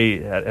 and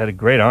Mary had a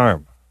great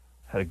arm.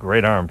 Had a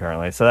great arm,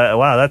 apparently. So,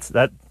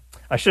 that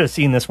I should have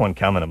seen this one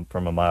coming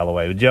from a mile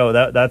away. But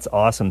Joe, that's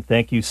awesome.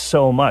 Thank you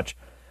so much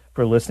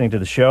for listening to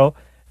the show,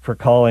 for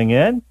calling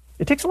in.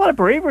 It takes a lot of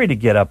bravery to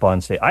get up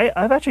on stage.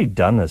 I've actually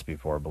done this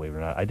before, believe it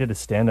or not. I did a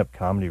stand-up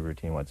comedy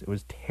routine once. It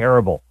was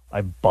terrible. I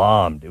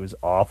bombed. It was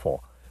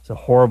awful. It's a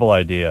horrible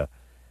idea.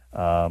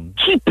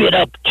 Keep it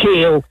up,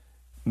 Cale.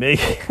 Mainly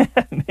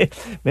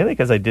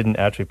because I didn't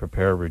actually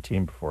prepare a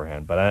routine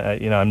beforehand. But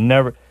I'm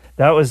never.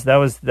 That was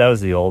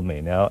the old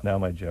me. Now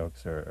my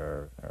jokes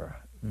are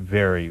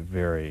very,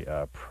 very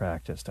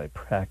practiced. I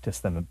practice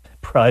them in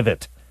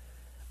private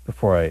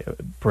before I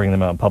bring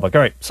them out in public.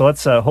 All right, so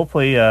let's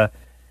hopefully.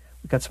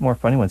 We've got some more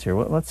funny ones here.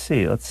 Well, let's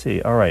see.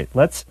 All right,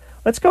 let's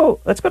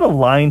go to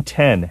line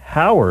 10.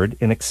 Howard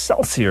in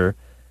Excelsior,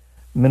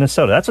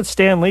 Minnesota. That's what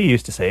Stan Lee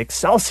used to say,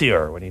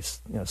 Excelsior, when he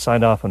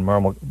signed off on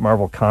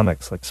Marvel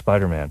Comics like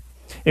Spider-Man.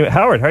 Anyway,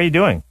 Howard, how are you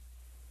doing?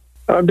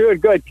 I'm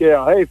doing good,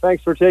 Cale. Hey,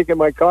 thanks for taking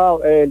my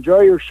call. I enjoy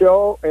your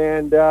show.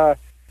 And I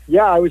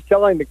was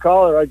telling the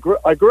caller, I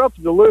grew up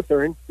as a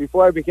Lutheran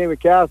before I became a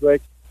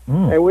Catholic,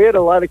 and we had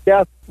a lot of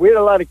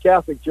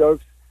Catholic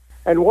jokes.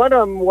 And one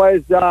of them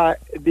was the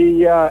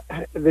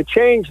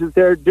change that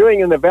they're doing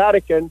in the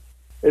Vatican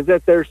is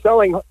that they're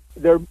selling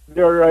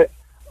popsicles.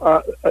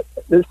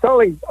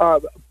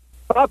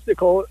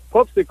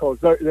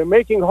 They're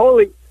making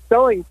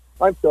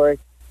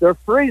they're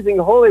freezing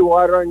holy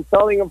water and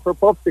selling them for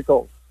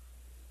popsicles.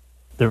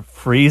 They're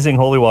freezing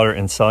holy water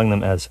and selling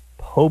them as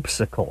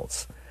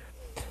popsicles.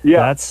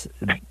 Yeah, that's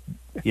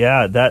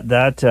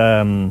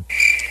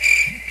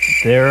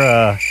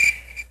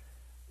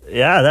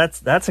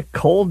a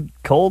cold.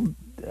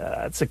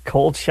 That's a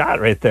cold shot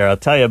right there, I'll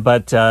tell you.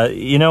 But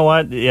you know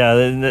what? Yeah,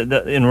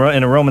 in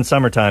a Roman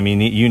summertime,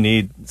 you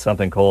need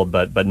something cold,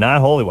 but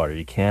not holy water.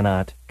 You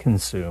cannot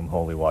consume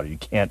holy water. You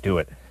can't do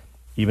it,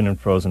 even in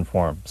frozen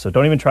form. So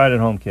don't even try it at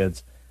home,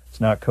 kids.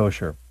 It's not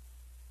kosher.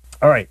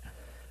 All right,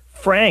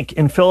 Frank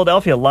in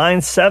Philadelphia,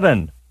 line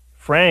 7.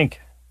 Frank,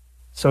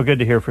 so good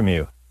to hear from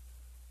you.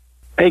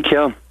 Hey,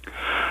 Cale.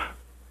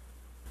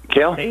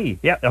 Hey,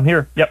 yeah, I'm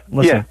here. Yep,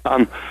 listen.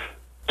 Yeah,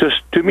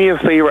 just do me a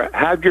favor.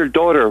 Have your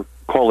daughter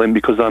call in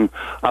because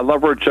I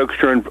love her jokes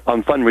during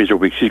fundraiser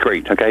week. She's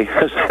great. Okay.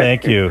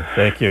 Thank you.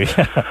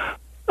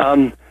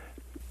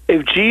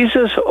 If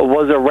Jesus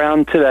was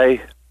around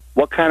today,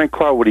 what kind of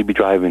car would he be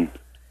driving?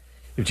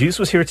 If Jesus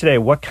was here today,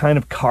 what kind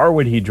of car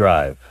would he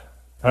drive?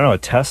 I don't know. A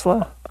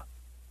Tesla?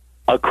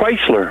 A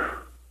Chrysler.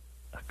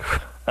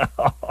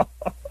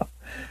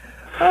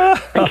 Hey,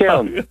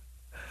 Cale.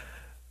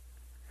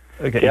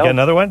 Okay, Cale? You got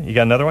another one? You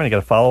got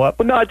a follow-up?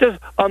 Well, no,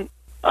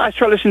 I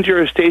started listening to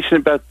your station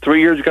about 3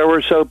 years ago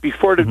or so,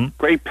 before the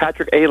great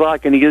Patrick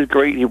Alog, and he is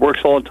great. He works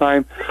all the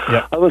time.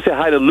 Yep. I want to say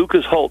hi to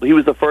Lucas Holt. He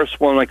was the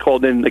first one I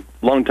called in a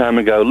long time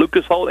ago.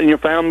 Lucas Holt and your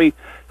family,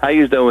 how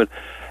you doing?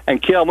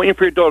 And Cale, I'm waiting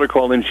for your daughter to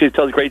call in. She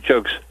tells great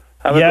jokes.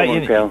 Have a good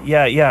one, Cale.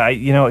 Yeah.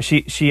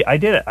 I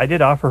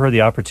did offer her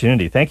the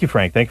opportunity. Thank you,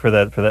 Frank. Thank you for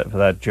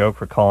that joke,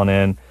 for calling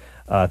in.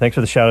 Thanks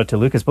for the shout out to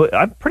Lucas. But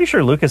I'm pretty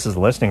sure Lucas is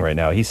listening right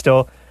now. He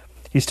still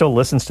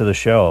listens to the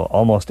show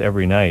almost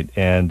every night,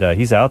 and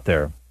he's out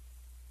there.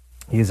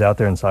 He's out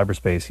there in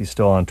cyberspace. He's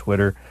still on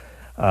Twitter.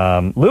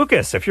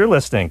 Lucas, if you're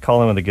listening,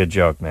 call in with a good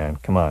joke, man.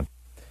 Come on.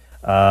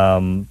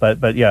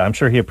 But yeah, I'm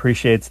sure he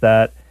appreciates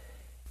that.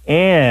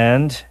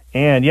 And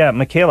And yeah,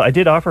 Michaela, I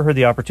did offer her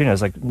the opportunity. I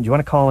was like, "Do you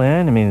want to call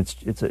in? I mean,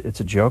 it's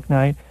a joke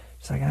night."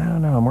 She's like, "I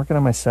don't know. I'm working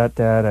on my set,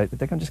 Dad. I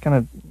think I'm just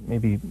gonna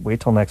maybe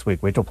wait till next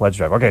week. Wait till Pledge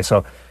Drive." Okay,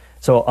 so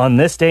on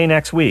this day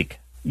next week,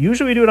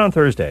 usually we do it on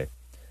Thursday.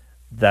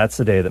 That's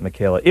the day that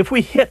Michaela, if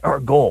we hit our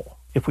goal,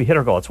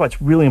 that's why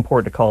it's really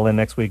important to call in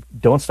next week.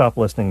 Don't stop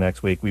listening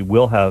next week. We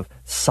will have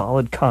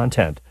solid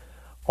content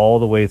all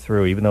the way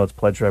through, even though it's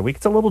Pledge Drive week.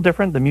 It's a little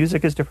different. The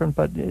music is different,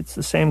 but it's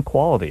the same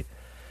quality.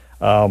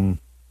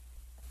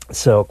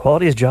 So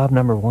quality is job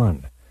number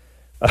one.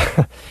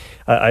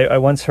 I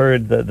once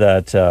heard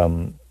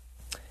that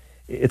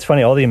it's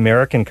funny, all the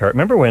American cars,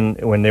 remember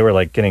when they were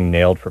like getting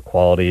nailed for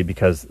quality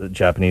because the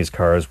Japanese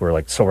cars were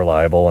like so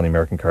reliable and the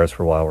American cars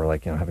for a while were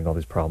like, having all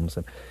these problems.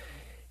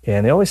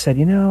 And they always said,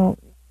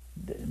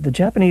 the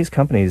Japanese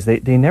companies,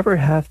 they never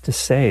have to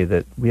say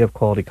that we have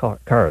quality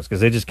cars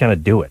because they just kind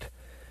of do it.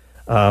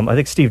 I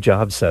think Steve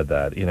Jobs said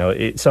that,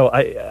 so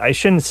I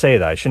shouldn't say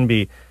that. I shouldn't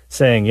be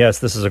saying, yes,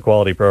 this is a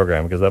quality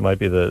program, because that might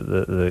be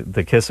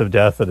the kiss of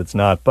death that it's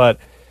not. But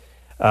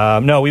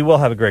no, we will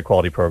have a great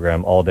quality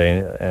program all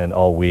day and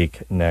all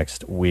week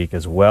next week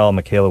as well.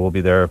 Michaela will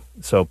be there.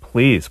 So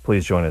please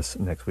join us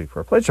next week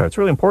for a Pledge Drive. It's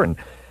really important.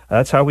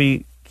 That's how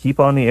we keep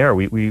on the air.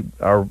 We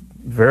are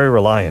very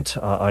reliant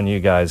on you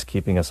guys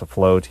keeping us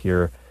afloat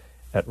here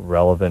at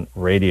Relevant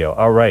Radio.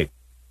 All right.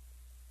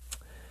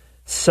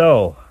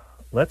 So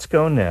let's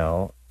go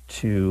now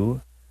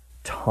to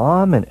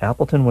Tom in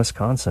Appleton,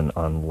 Wisconsin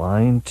on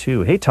line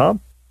 2. Hey,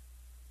 Tom.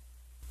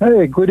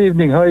 Hey, good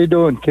evening. How you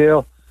doing,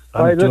 Cale?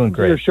 I'm doing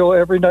great. I listen to your show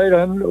every night.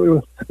 I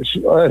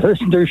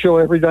listen to your show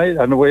every night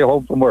on the way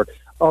home from work.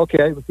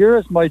 Okay, here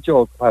is my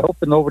joke. I hope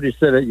that nobody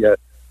said it yet.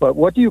 But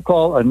what do you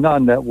call a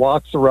nun that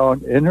walks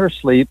around in her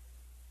sleep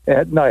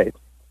at night?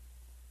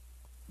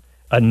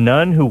 A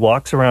nun who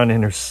walks around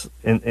in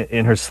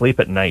her sleep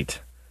at night.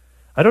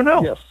 I don't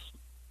know. Yes.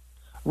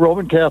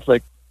 Roman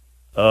Catholic.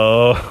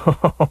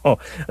 Oh,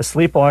 a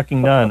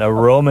sleepwalking nun, a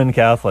Roman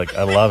Catholic.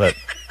 I love it.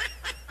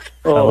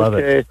 I love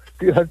it.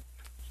 Good.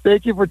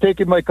 Thank you for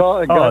taking my call,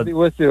 and God be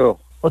with you.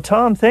 Well,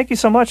 Tom, thank you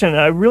so much, and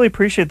I really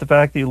appreciate the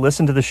fact that you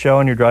listen to the show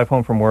on your drive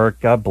home from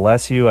work. God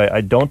bless you. I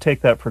don't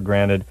take that for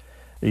granted,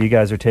 that you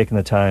guys are taking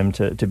the time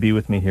to be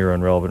with me here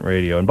on Relevant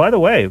Radio. And by the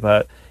way,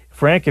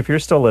 Frank, if you're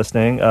still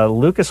listening,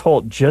 Lucas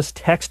Holt just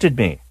texted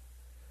me.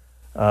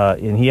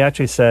 And he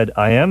actually said,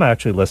 I am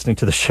actually listening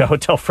to the show.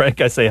 Tell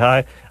Frank I say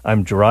hi.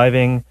 I'm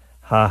driving.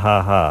 Ha,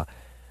 ha, ha.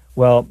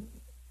 Well,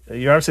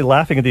 you're obviously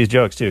laughing at these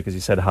jokes, too, because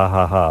you said ha,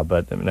 ha, ha.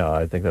 But no,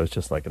 I think that was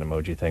just like an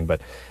emoji thing.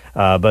 But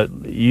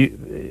do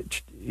you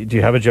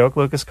have a joke,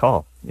 Lucas?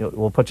 Call.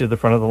 We'll put you at the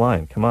front of the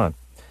line. Come on.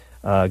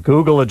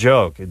 Google a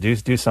joke.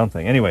 Do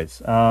something.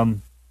 Anyways. All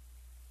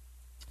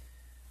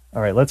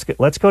right, let's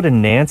go to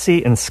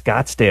Nancy in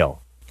Scottsdale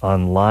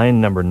on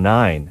line number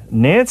 9.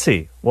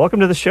 Nancy, welcome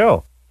to the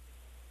show.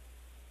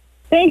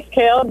 Thanks,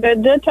 Cale.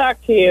 Good to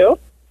talk to you.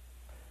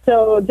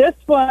 So this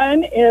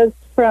one is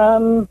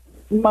from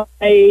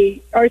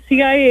our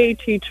CIA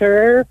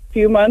teacher a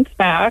few months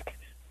back,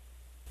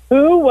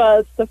 who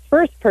was the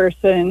first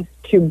person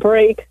to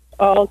break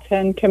all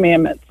 10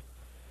 commandments.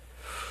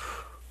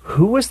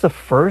 Who was the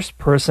first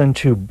person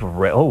to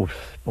break? Oh,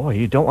 boy,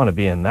 you don't want to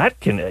be in that.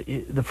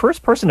 The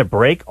first person to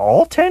break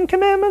all 10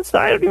 commandments?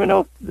 I don't even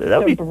know.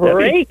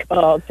 Break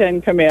all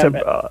 10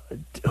 commandments.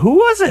 Who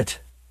was it?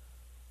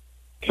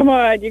 Come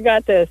on, you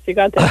got this.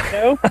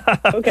 No?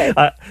 Okay.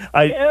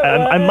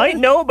 I might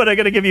know, but I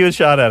got to give you a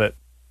shot at it.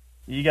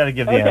 You got to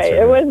give the answer. Okay,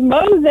 it was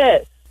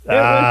Moses.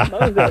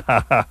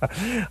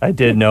 I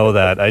did know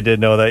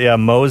that. Yeah,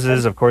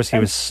 Moses, of course, he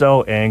was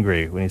so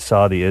angry when he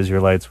saw the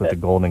Israelites with the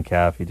golden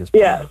calf. He just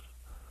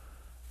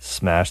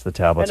smashed the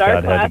tablets.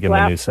 God had to give him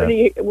a new set.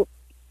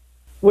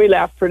 We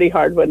laughed pretty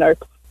hard when our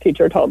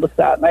teacher told us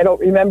that, and I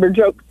don't remember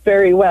jokes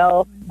very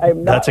well.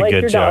 I'm not like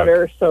your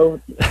daughter,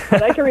 but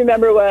I can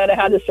remember what I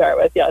had to start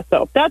with. Yeah,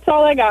 so that's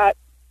all I got.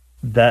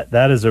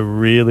 That is a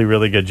really,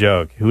 really good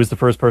joke. Who was the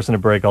first person to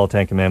break all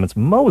 10 commandments?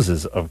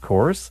 Moses, of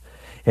course.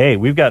 Hey,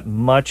 we've got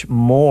much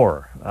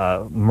more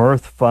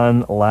mirth,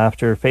 fun,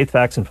 laughter, faith,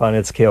 facts, and fun.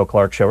 It's the Cale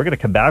Clark Show. We're going to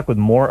come back with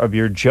more of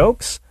your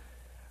jokes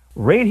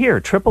right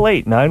here.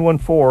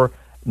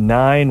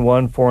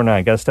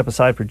 888-914-9149. Got to step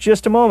aside for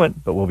just a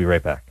moment, but we'll be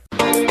right back.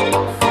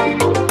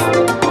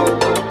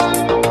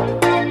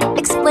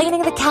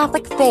 Explaining the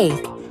Catholic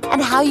faith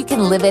and how you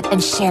can live it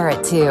and share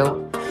it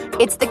too.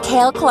 It's the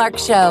Cale Clark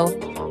Show.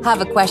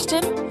 Have a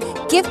question?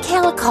 Give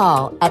Cale a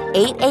call at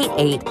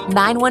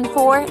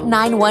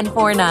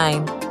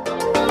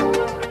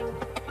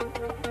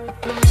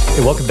 888-914-9149.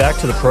 Hey, welcome back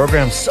to the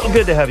program. So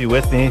good to have you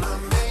with me.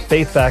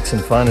 Faith, facts,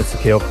 and fun. It's the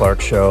Cale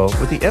Clark Show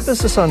with the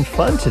emphasis on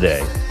fun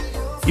today.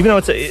 Even though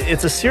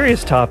it's a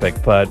serious topic,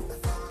 but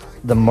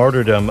the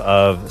martyrdom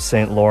of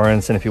St.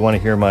 Lawrence, and if you want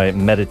to hear my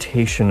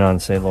meditation on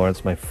St.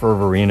 Lawrence, my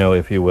fervorino,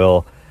 if you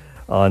will,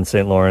 on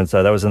St. Lawrence,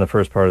 that was in the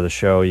first part of the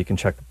show. You can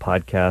check the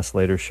podcast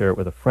later, share it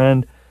with a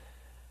friend.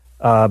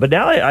 But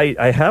now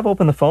I have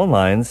opened the phone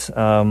lines.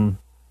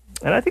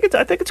 And I think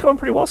it's going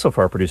pretty well so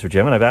far, Producer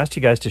Jim. And I've asked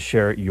you guys to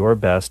share your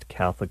best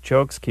Catholic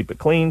jokes. Keep it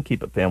clean,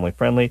 keep it family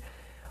friendly.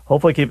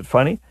 Hopefully, keep it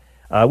funny.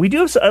 We do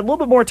have a little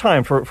bit more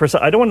time for.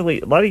 I don't want to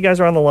leave. A lot of you guys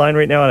are on the line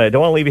right now, and I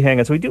don't want to leave you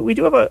hanging. So we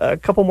do have a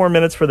couple more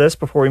minutes for this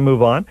before we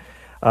move on.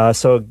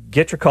 So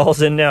get your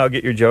calls in now.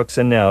 Get your jokes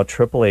in now.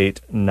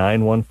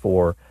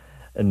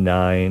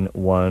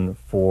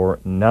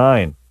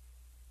 888-914-9149.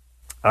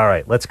 All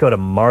right, let's go to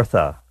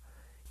Martha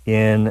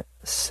in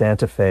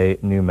Santa Fe,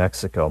 New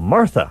Mexico.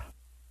 Martha,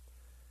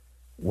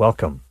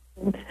 welcome.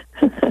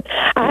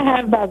 I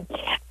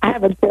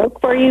have a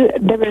joke for you.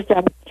 There was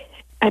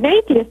an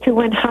atheist who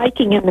went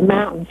hiking in the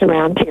mountains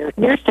around here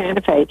near Santa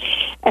Fe,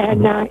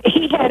 and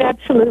he had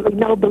absolutely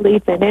no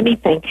belief in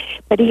anything,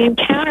 but he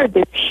encountered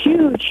this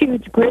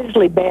huge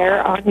grizzly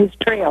bear on his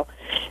trail.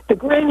 The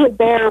grizzly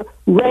bear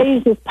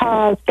raised his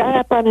paws, got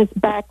up on his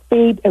back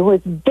feet, and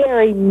was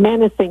very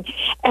menacing.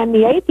 And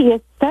the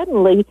atheist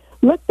suddenly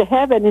looked to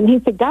heaven, and he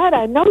said, God,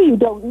 I know you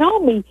don't know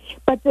me,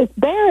 but this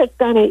bear is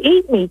going to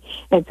eat me.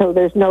 And so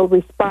there's no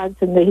response.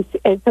 And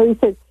so he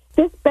says,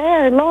 this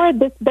bear, Lord,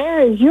 this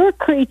bear is your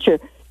creature.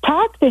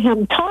 Talk to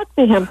him, talk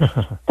to him.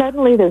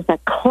 Suddenly there's a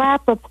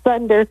clap of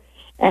thunder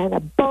and a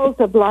bolt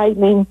of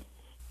lightning.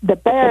 The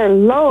bear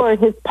lowered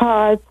his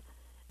paws.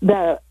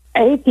 The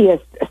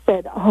atheist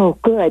said, oh,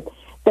 good.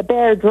 The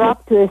bear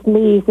dropped to his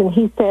knees, and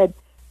he said,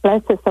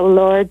 bless us, O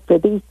Lord, for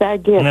these thy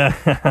gifts,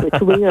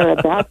 which we are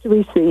about to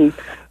receive.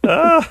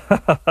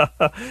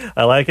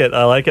 I like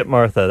it,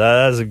 Martha.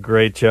 That is a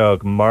great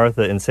joke.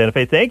 Martha in Santa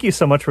Fe, thank you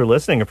so much for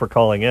listening and for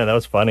calling in. That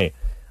was funny.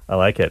 I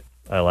like it.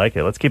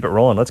 Let's keep it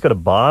rolling. Let's go to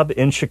Bob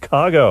in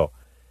Chicago.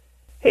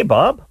 Hey,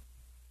 Bob. How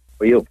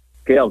are you?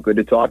 Cale, good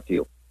to talk to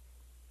you.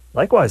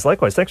 Likewise.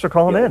 Thanks for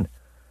calling in.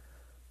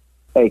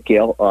 Hey,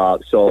 Cale.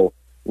 So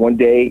one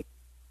day,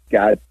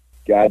 God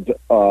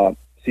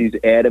sees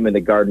Adam in the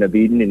Garden of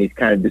Eden, and he's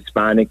kind of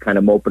despondent, kind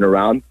of moping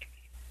around.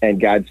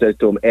 And God says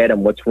to him,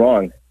 Adam, what's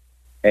wrong?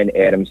 And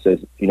Adam says,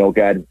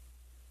 God,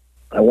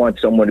 I want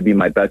someone to be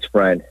my best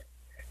friend.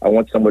 I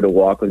want someone to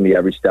walk with me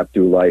every step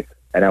through life.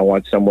 And I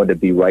want someone to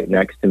be right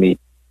next to me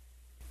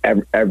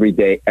every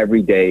day.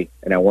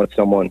 And I want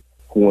someone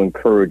who will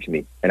encourage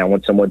me. And I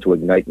want someone to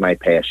ignite my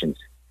passions.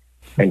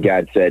 And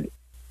God said,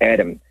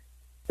 Adam,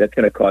 that's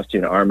going to cost you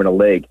an arm and a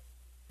leg.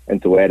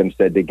 And so Adam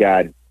said to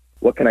God,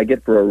 what can I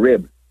get for a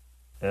rib?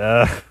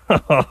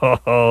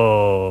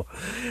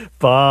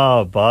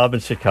 Bob in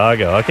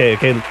Chicago.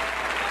 Okay.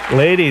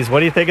 Ladies,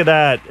 what do you think of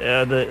that?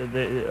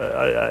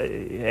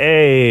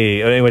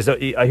 Hey. Anyways,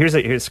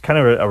 here's kind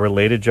of a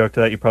related joke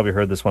to that. You probably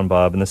heard this one,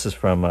 Bob, and this is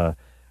from our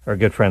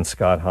good friend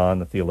Scott Hahn,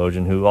 the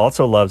theologian, who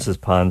also loves his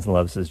puns and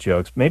loves his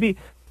jokes. Maybe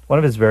one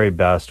of his very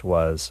best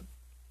was,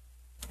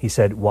 he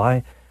said,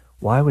 why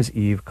was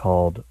Eve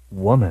called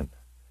woman?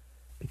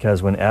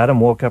 Because when Adam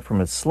woke up from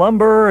his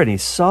slumber and he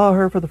saw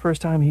her for the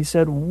first time, he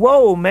said,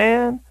 whoa,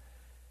 man.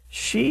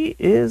 She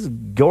is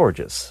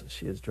gorgeous.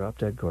 She is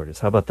drop-dead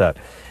gorgeous. How about that?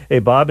 Hey,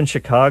 Bob in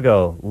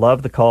Chicago,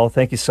 love the call.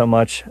 Thank you so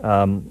much.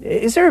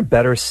 Is there a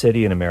better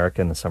city in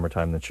America in the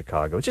summertime than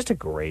Chicago? It's just a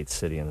great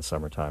city in the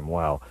summertime.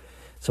 Wow.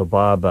 So,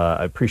 Bob,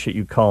 I appreciate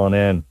you calling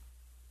in.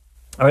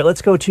 All right,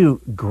 let's go to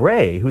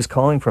Gray, who's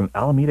calling from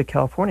Alameda,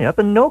 California, up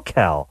in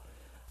NoCal.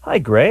 Hi,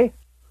 Gray.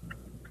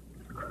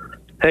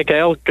 Hey,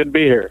 Cale. Good to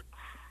be here.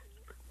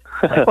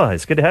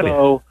 Likewise. Good to have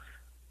you.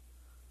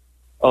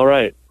 All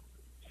right.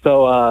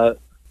 So,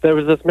 there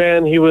was this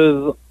man, he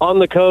was on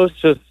the coast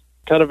just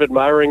kind of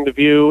admiring the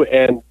view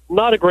and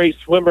not a great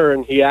swimmer,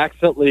 and he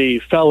accidentally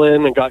fell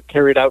in and got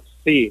carried out to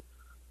sea.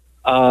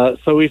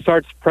 So he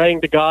starts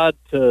praying to God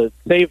to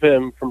save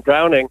him from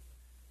drowning,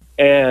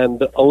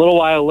 and a little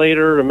while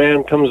later, a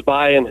man comes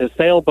by in his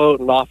sailboat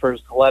and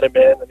offers to let him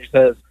in, and he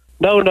says,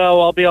 no,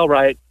 I'll be all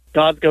right.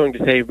 God's going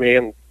to save me,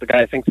 and the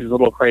guy thinks he's a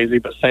little crazy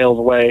but sails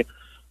away.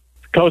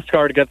 Coast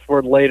Guard gets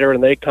word later,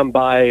 and they come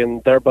by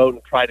in their boat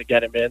and try to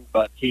get him in,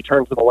 but he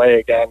turns them away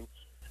again.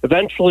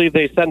 Eventually,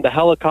 they send a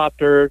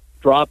helicopter,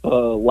 drop a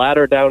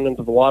ladder down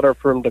into the water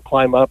for him to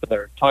climb up, and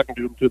they're talking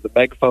to him through the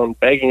megaphone,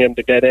 begging him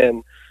to get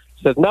in.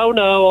 He says, no,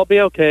 I'll be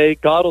okay.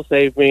 God will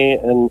save me.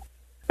 And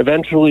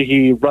eventually,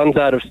 he runs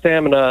out of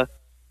stamina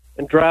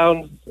and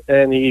drowns,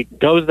 and he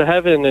goes to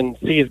heaven and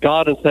sees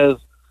God and says,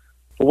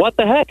 what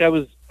the heck? I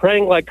was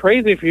praying like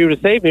crazy for you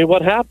to save me.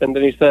 What happened?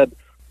 And he said,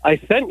 I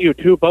sent you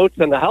 2 boats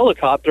and a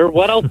helicopter.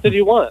 What else did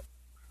you want?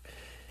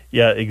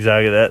 Yeah,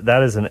 exactly.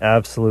 That is an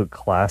absolute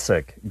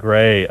classic.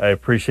 Gray, I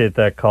appreciate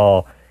that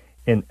call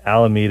in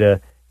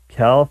Alameda,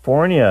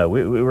 California.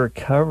 We were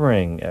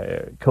covering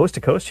coast to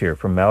coast here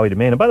from Maui to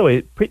Maine. And by the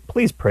way,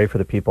 please pray for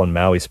the people in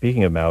Maui.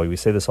 Speaking of Maui, we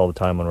say this all the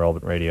time on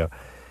Relevant Radio.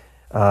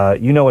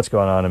 You know what's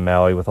going on in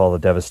Maui with all the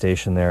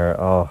devastation there.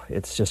 Oh,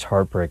 it's just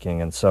heartbreaking.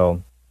 And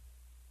so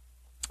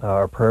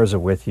our prayers are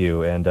with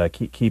you, and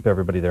keep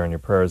everybody there in your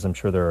prayers. I'm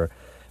sure there are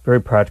very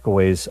practical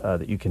ways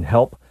that you can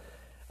help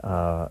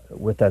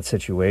with that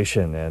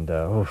situation. And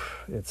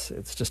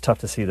it's just tough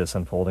to see this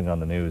unfolding on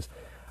the news.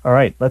 All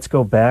right, let's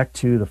go back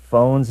to the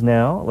phones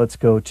now. Let's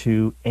go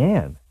to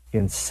Ann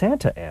in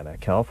Santa Ana,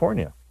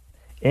 California.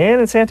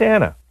 Ann in Santa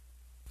Ana,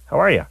 how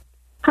are you?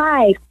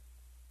 Hi.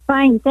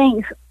 Fine,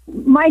 thanks.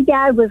 My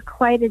dad was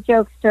quite a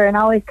jokester and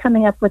always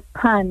coming up with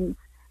puns.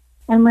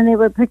 And when they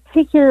were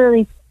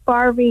particularly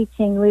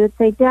far-reaching, we would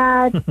say,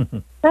 Dad,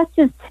 that's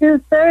just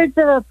 2/3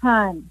 of a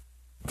pun.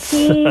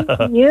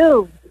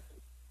 you.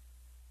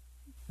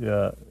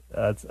 Yeah,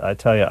 I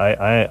tell you,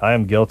 I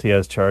am guilty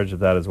as charged of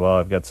that as well.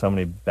 I've got so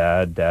many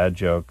bad dad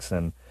jokes,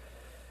 and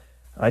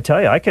I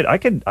tell you, I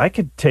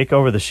could take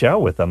over the show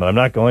with them, but I'm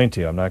not going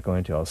to.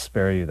 I'll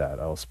spare you that.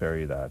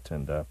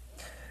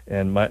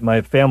 And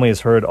my family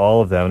has heard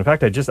all of them. In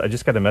fact, I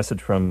just got a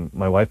message from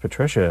my wife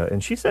Patricia,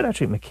 and she said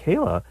actually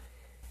Michaela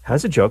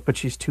has a joke, but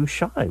she's too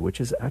shy, which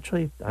is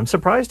actually, I'm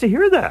surprised to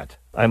hear that.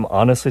 I'm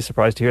honestly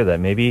surprised to hear that.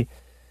 Maybe,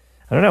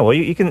 I don't know. Well,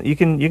 you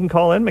can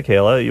call in,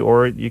 Michaela,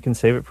 or you can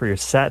save it for your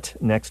set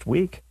next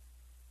week.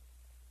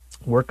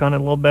 Work on it a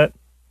little bit.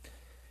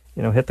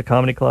 Hit the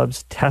comedy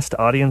clubs, test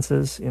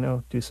audiences,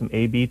 do some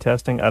A/B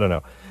testing. I don't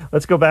know.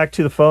 Let's go back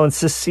to the phone.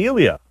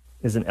 Cecilia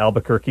is in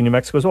Albuquerque, New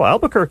Mexico as well.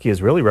 Albuquerque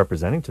is really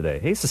representing today.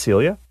 Hey,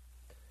 Cecilia.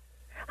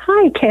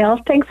 Hi, Cale.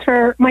 Thanks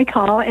for my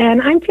call.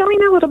 And I'm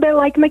feeling a little bit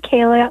like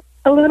Michaela,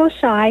 a little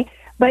shy,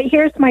 but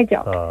here's my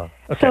joke. Okay.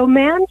 So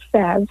man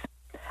says,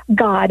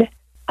 God,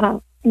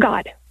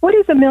 what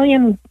is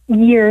 1,000,000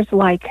 years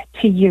like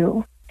to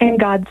you? And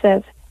God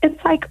says,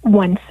 it's like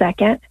 1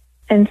 second.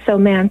 And so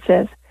man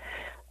says,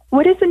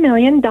 what is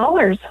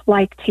 $1,000,000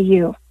 like to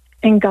you?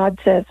 And God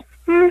says,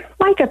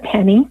 like a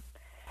penny.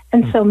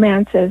 And so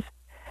man says,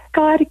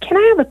 God, can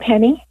I have a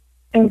penny?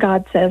 And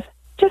God says,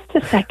 just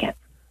a second.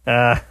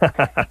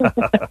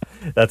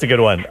 That's a good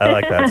one. I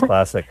like that. It's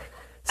classic.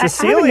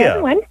 Cecilia. I have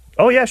another one.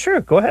 Oh, yeah,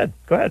 sure. Go ahead.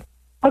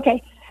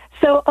 Okay.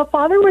 So a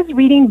father was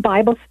reading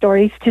Bible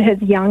stories to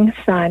his young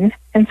son,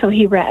 and so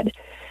he read,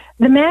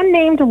 the man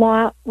named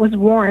Lot was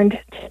warned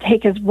to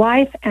take his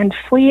wife and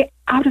flee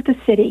out of the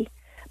city,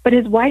 but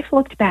his wife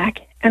looked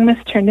back and was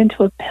turned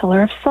into a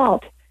pillar of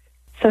salt.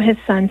 So his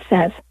son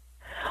says,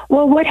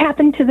 well, what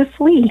happened to the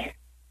flea?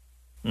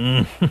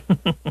 I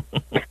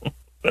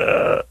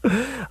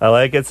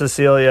like it,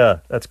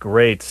 Cecilia. That's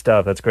great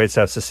stuff.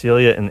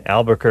 Cecilia in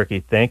Albuquerque,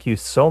 thank you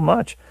so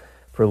much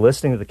for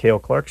listening to the Cale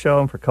Clark Show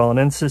and for calling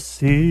in.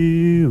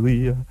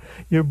 Cecilia,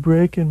 you're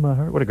breaking my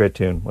heart. What a great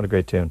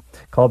tune.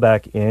 Call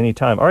back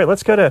anytime. All right,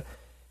 let's go to,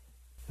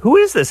 who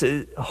is this?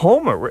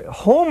 Homer.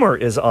 Homer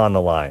is on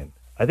the line.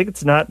 I think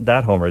it's not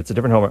that Homer. It's a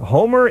different Homer.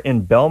 Homer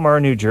in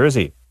Belmar, New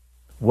Jersey.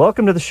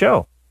 Welcome to the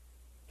show.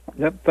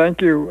 Yep,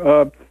 thank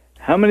you.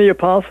 How many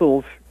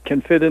apostles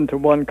can fit into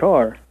one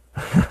car?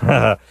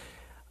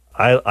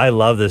 I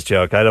love this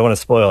joke. I don't want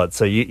to spoil it.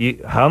 So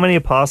you how many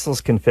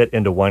apostles can fit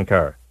into one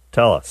car?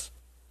 Tell us.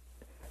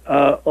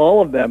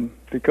 All of them,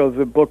 because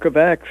the book of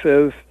Acts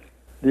says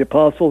the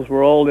apostles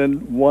were all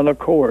in one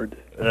accord.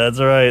 That's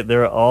right.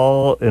 They're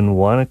all in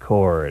one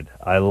accord.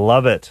 I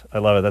love it.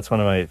 That's one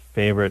of my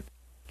favorite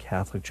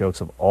Catholic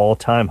jokes of all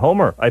time.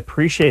 Homer, I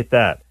appreciate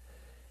that.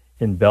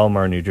 In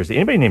Belmar, New Jersey.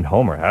 Anybody named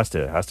Homer has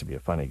to be a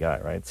funny guy,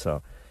 right?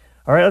 So,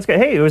 all right, let's go.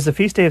 Hey, it was the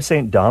feast day of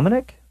St.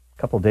 Dominic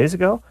a couple of days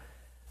ago.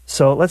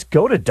 So let's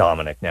go to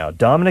Dominic now.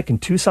 Dominic in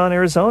Tucson,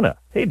 Arizona.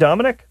 Hey,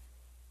 Dominic.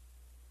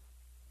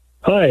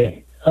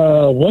 Hi.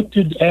 What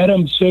did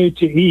Adam say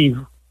to Eve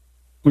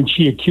when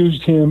she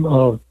accused him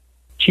of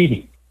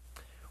cheating?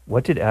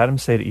 What did Adam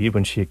say to Eve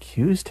when she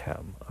accused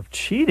him of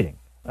cheating?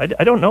 I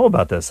don't know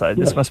about this.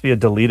 This must be a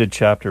deleted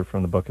chapter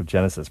from the book of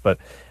Genesis. But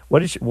what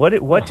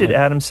did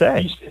Adam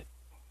say?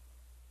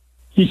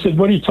 He said,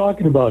 what are you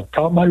talking about?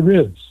 Count my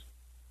ribs.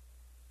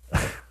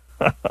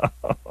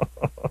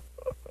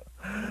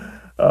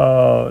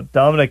 Oh,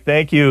 Dominic,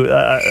 thank you.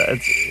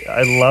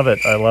 I love it.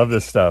 I love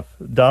this stuff.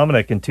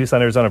 Dominic in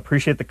Tucson, Arizona.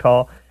 Appreciate the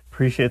call.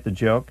 Appreciate the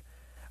joke.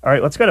 All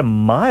right, let's go to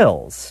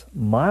Miles.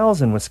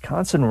 Miles in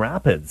Wisconsin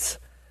Rapids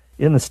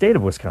in the state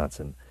of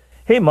Wisconsin.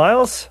 Hey,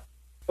 Miles.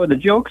 For the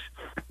jokes.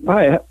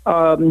 Hi.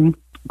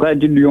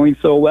 Glad you're doing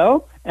so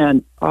well.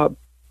 And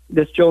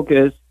this joke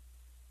is,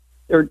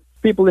 there are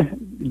people,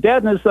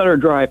 Dad and his son are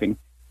driving.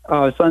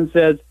 Son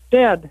says,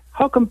 Dad,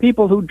 how come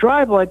people who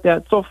drive like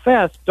that so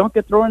fast don't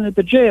get thrown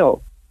into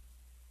jail?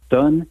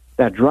 Son,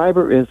 that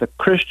driver is a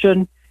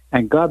Christian,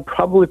 and God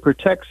probably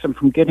protects him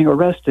from getting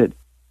arrested.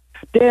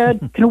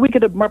 Dad, can we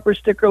get a bumper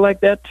sticker like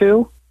that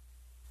too?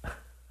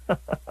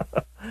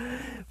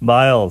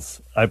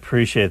 Miles, I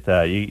appreciate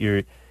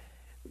that.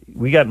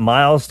 We got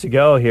miles to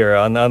go here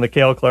on the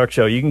Cale Clark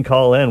Show. You can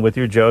call in with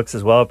your jokes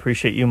as well.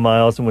 Appreciate you,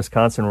 Miles, in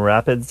Wisconsin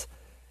Rapids.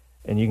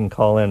 And you can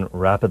call in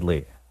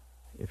rapidly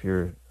if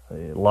you're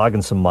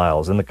logging some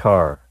miles in the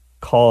car.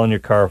 Call on your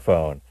car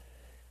phone.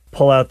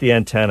 Pull out the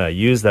antenna.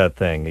 Use that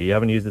thing. You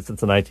haven't used it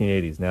since the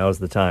 1980s. Now is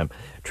the time.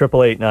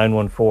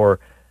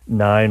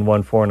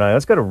 888-914-9149.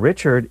 Let's go to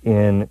Richard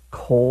in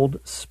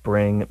Cold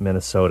Spring,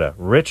 Minnesota.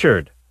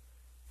 Richard,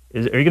 are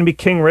you going to be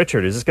King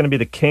Richard? Is this going to be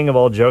the king of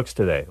all jokes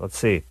today? Let's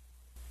see.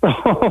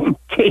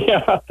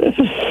 Yeah.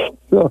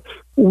 So,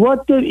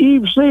 what did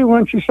Eve say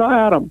when she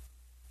saw Adam?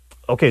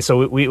 Okay,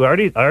 so I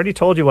already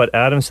told you what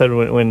Adam said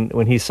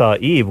when he saw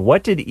Eve.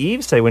 What did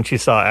Eve say when she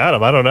saw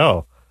Adam? I don't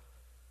know.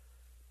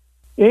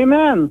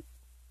 Amen.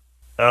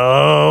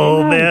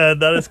 Oh, man,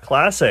 that is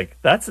classic.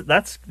 That's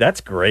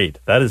great.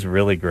 That is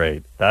really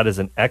great. That is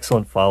an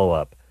excellent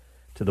follow-up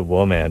to the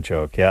Woman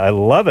joke. Yeah, I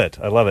love it.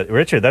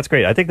 Richard, that's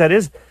great. I think that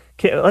is,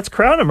 let's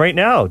crown him right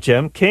now,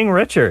 Jim. King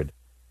Richard.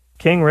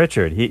 King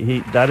Richard.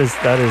 That is.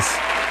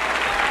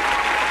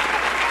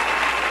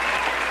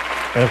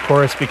 And of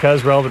course,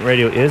 because Relevant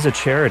Radio is a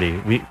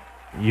charity,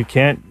 you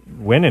can't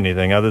win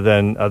anything other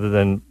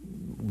than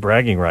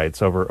bragging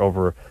rights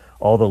over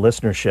all the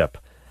listenership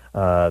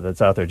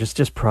that's out there.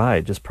 Just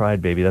pride,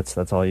 baby.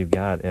 That's all you've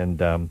got.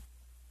 And I'll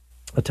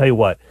tell you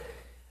what.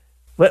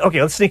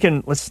 Let's sneak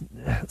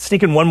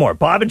in one more.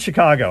 Bob in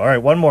Chicago. All right,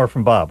 one more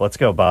from Bob. Let's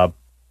go, Bob.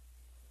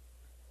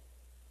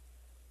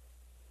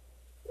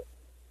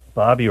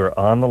 Bob, you are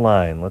on the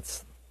line.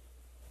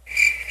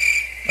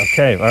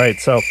 Okay, all right.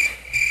 So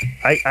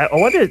I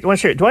want to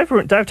share. Do I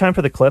have time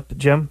for the clip,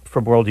 Jim,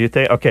 from World Youth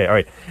Day? Okay, all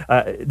right.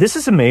 This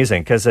is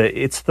amazing because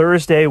it's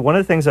Thursday. One of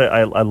the things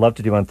I love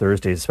to do on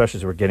Thursdays, especially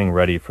as we're getting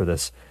ready for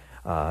this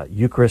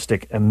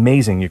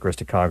amazing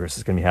Eucharistic Congress,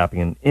 is going to be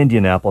happening in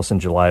Indianapolis in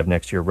July of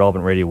next year.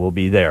 Relevant Radio will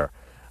be there.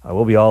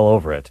 We'll be all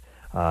over it.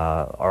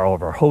 All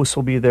of our hosts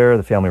will be there.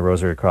 The Family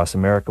Rosary Across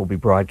America will be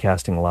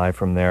broadcasting live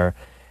from there.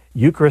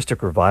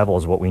 Eucharistic revival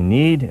is what we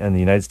need, and the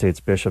United States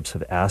bishops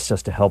have asked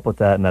us to help with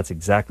that, and that's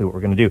exactly what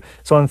we're going to do.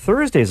 So on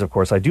Thursdays, of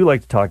course, I do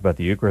like to talk about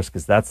the Eucharist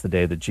because that's the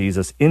day that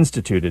Jesus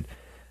instituted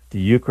the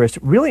Eucharist.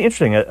 Really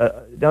interesting.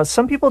 Now,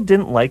 some people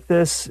didn't like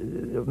this.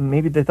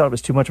 Maybe they thought it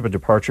was too much of a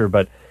departure,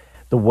 but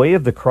the Way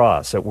of the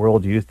Cross at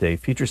World Youth Day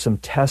features some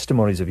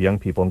testimonies of young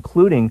people,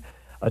 including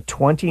a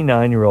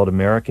 29-year-old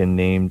American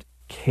named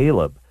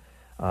Caleb.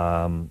 He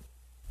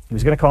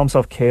was going to call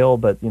himself Cale,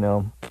 but,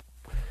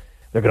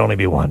 there could only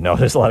be one. No,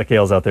 there's a lot of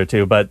Cales out there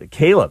too. But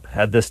Caleb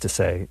had this to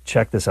say.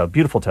 Check this out.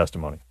 Beautiful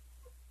testimony.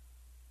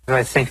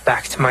 I think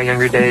back to my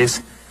younger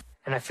days,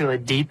 and I feel a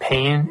deep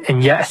pain,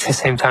 and yet at the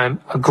same time,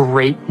 a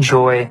great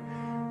joy.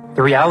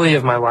 The reality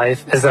of my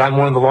life is that I'm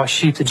one of the lost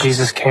sheep that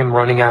Jesus came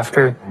running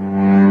after.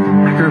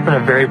 I grew up in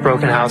a very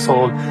broken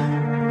household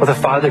with a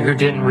father who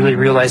didn't really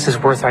realize his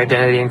worth or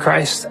identity in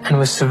Christ and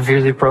was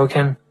severely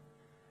broken.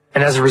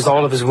 And as a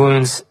result of his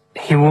wounds,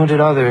 he wounded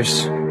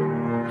others.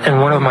 And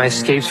one of my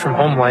escapes from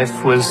home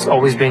life was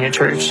always being at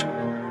church.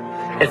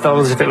 It felt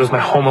as if it was my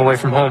home away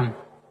from home.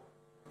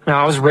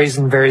 Now, I was raised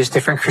in various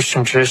different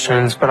Christian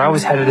traditions, but I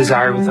always had a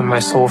desire within my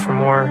soul for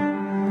more.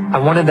 I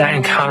wanted that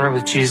encounter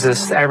with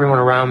Jesus that everyone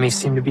around me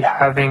seemed to be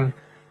having,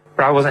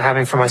 but I wasn't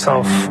having for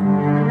myself.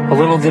 But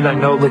little did I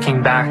know,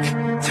 looking back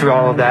through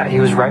all of that, he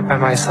was right by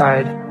my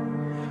side.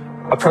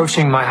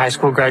 Approaching my high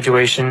school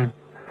graduation,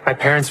 my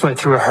parents went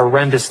through a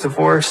horrendous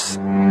divorce,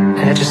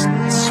 and it just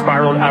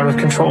spiraled out of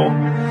control.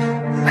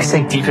 I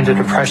sank deep into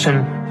depression,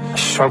 I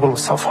struggled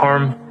with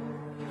self-harm,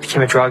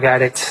 became a drug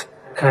addict,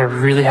 and I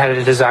really had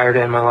a desire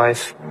to end my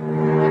life.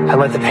 I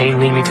let the pain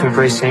lead me to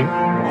embracing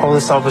all the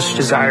selfish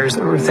desires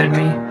that were within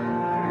me.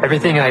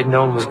 Everything I had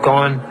known was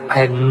gone. I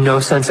had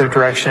no sense of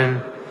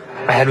direction.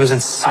 My head was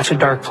in such a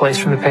dark place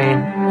from the pain,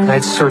 and I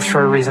had searched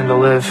for a reason to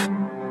live.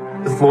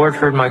 The Lord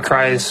heard my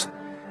cries,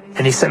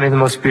 and he sent me the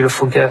most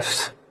beautiful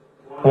gift,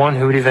 one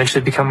who would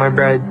eventually become my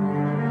bride.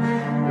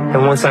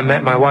 And once I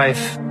met my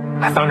wife,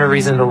 I found a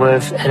reason to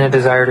live and a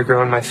desire to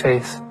grow in my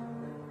faith.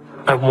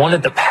 I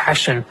wanted the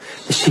passion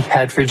that she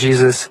had for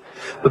Jesus,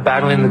 but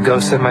battling the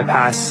ghosts of my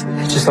past,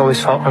 it just always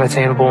felt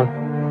unattainable.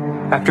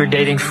 After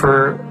dating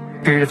for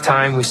a period of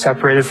time, we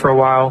separated for a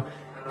while,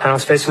 and I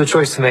was faced with a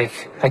choice to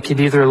make. I could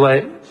either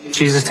let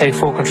Jesus take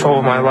full control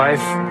of my life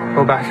or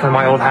go back into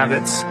my old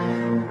habits.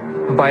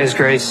 By his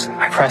grace,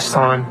 I pressed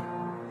on.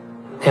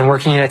 And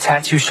working in a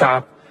tattoo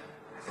shop,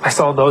 I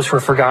saw those who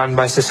were forgotten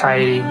by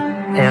society,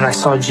 and I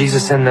saw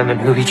Jesus in them and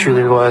who he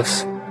truly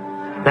was.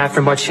 And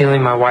after much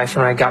healing, my wife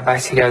and I got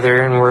back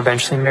together and were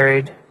eventually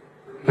married.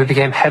 We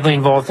became heavily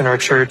involved in our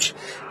church,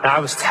 and I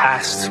was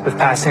tasked with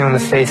passing on the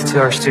faith to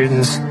our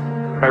students.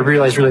 I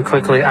realized really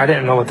quickly I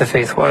didn't know what the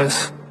faith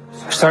was.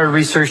 I started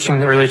researching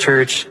the early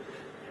church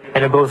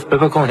and in both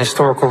biblical and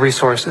historical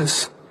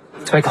resources.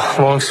 To make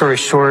a long story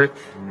short,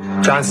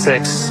 John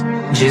 6,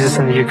 Jesus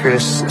in the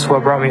Eucharist, is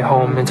what brought me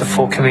home into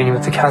full communion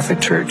with the Catholic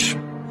Church.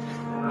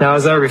 Now,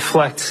 as I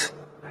reflect,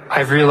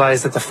 I've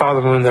realized that the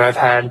father wound that I've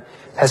had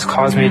has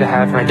caused me to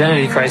have an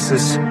identity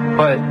crisis,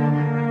 but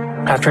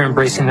after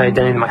embracing the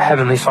identity that my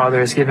Heavenly Father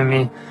has given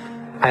me,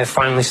 I have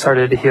finally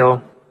started to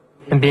heal.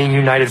 And being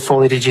united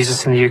fully to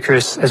Jesus in the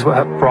Eucharist is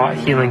what brought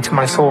healing to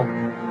my soul.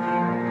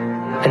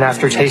 And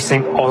after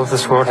tasting all that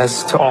this world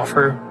has to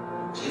offer,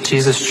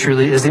 Jesus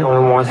truly is the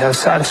only one who has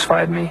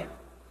satisfied me.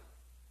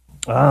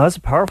 That's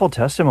a powerful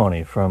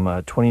testimony from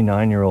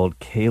 29-year-old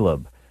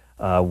Caleb.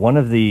 One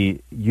of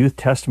the youth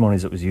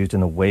testimonies that was used in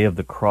the Way of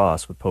the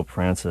Cross with Pope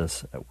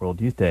Francis at World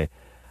Youth Day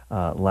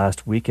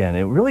last weekend.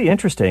 It was really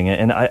interesting,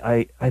 and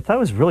I thought it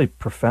was really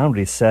profound what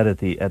he said at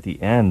the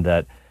end,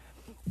 that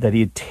he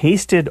had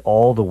tasted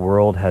all the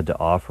world had to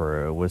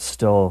offer. It was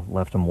still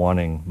left him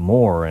wanting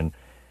more.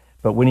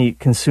 But when he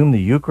consumed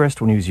the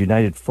Eucharist, when he was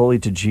united fully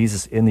to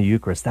Jesus in the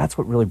Eucharist, that's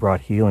what really brought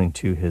healing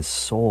to his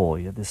soul.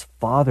 He had this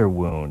father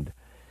wound,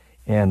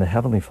 and the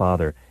Heavenly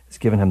Father has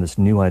given him this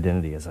new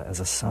identity as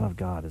a son of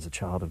God, as a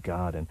child of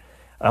God. And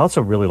I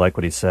also really like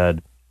what he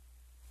said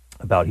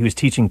about, he was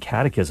teaching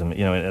catechism,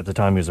 at the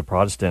time he was a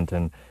Protestant,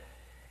 and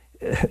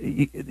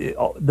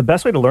the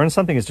best way to learn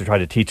something is to try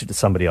to teach it to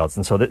somebody else.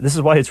 And so this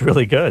is why it's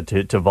really good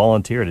to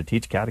volunteer to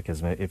teach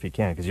catechism if you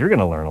can, because you're going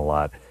to learn a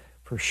lot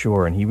for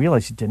sure. And he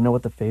realized he didn't know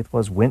what the faith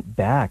was, went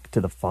back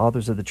to the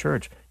fathers of the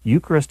church.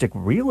 Eucharistic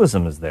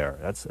realism is there.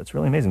 That's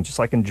really amazing. Just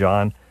like in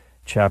John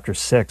chapter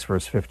 6,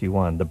 verse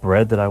 51, the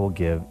bread that I will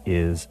give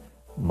is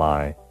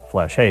my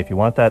flesh. Hey, if you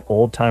want that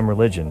old-time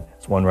religion,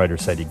 as one writer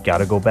said, you got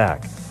to go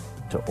back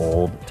to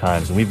old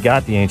times. And we've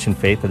got the ancient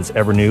faith that is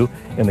ever new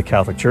in the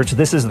Catholic Church.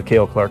 This is the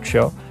Cale Clark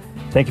Show.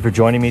 Thank you for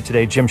joining me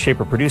today. Jim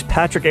Shaper produced.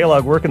 Patrick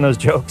Alog working those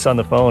jokes on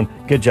the phone.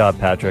 Good job,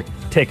 Patrick.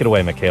 Take it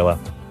away, Michaela.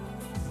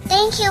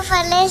 Thank you for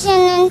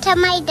listening to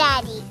my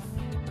daddy.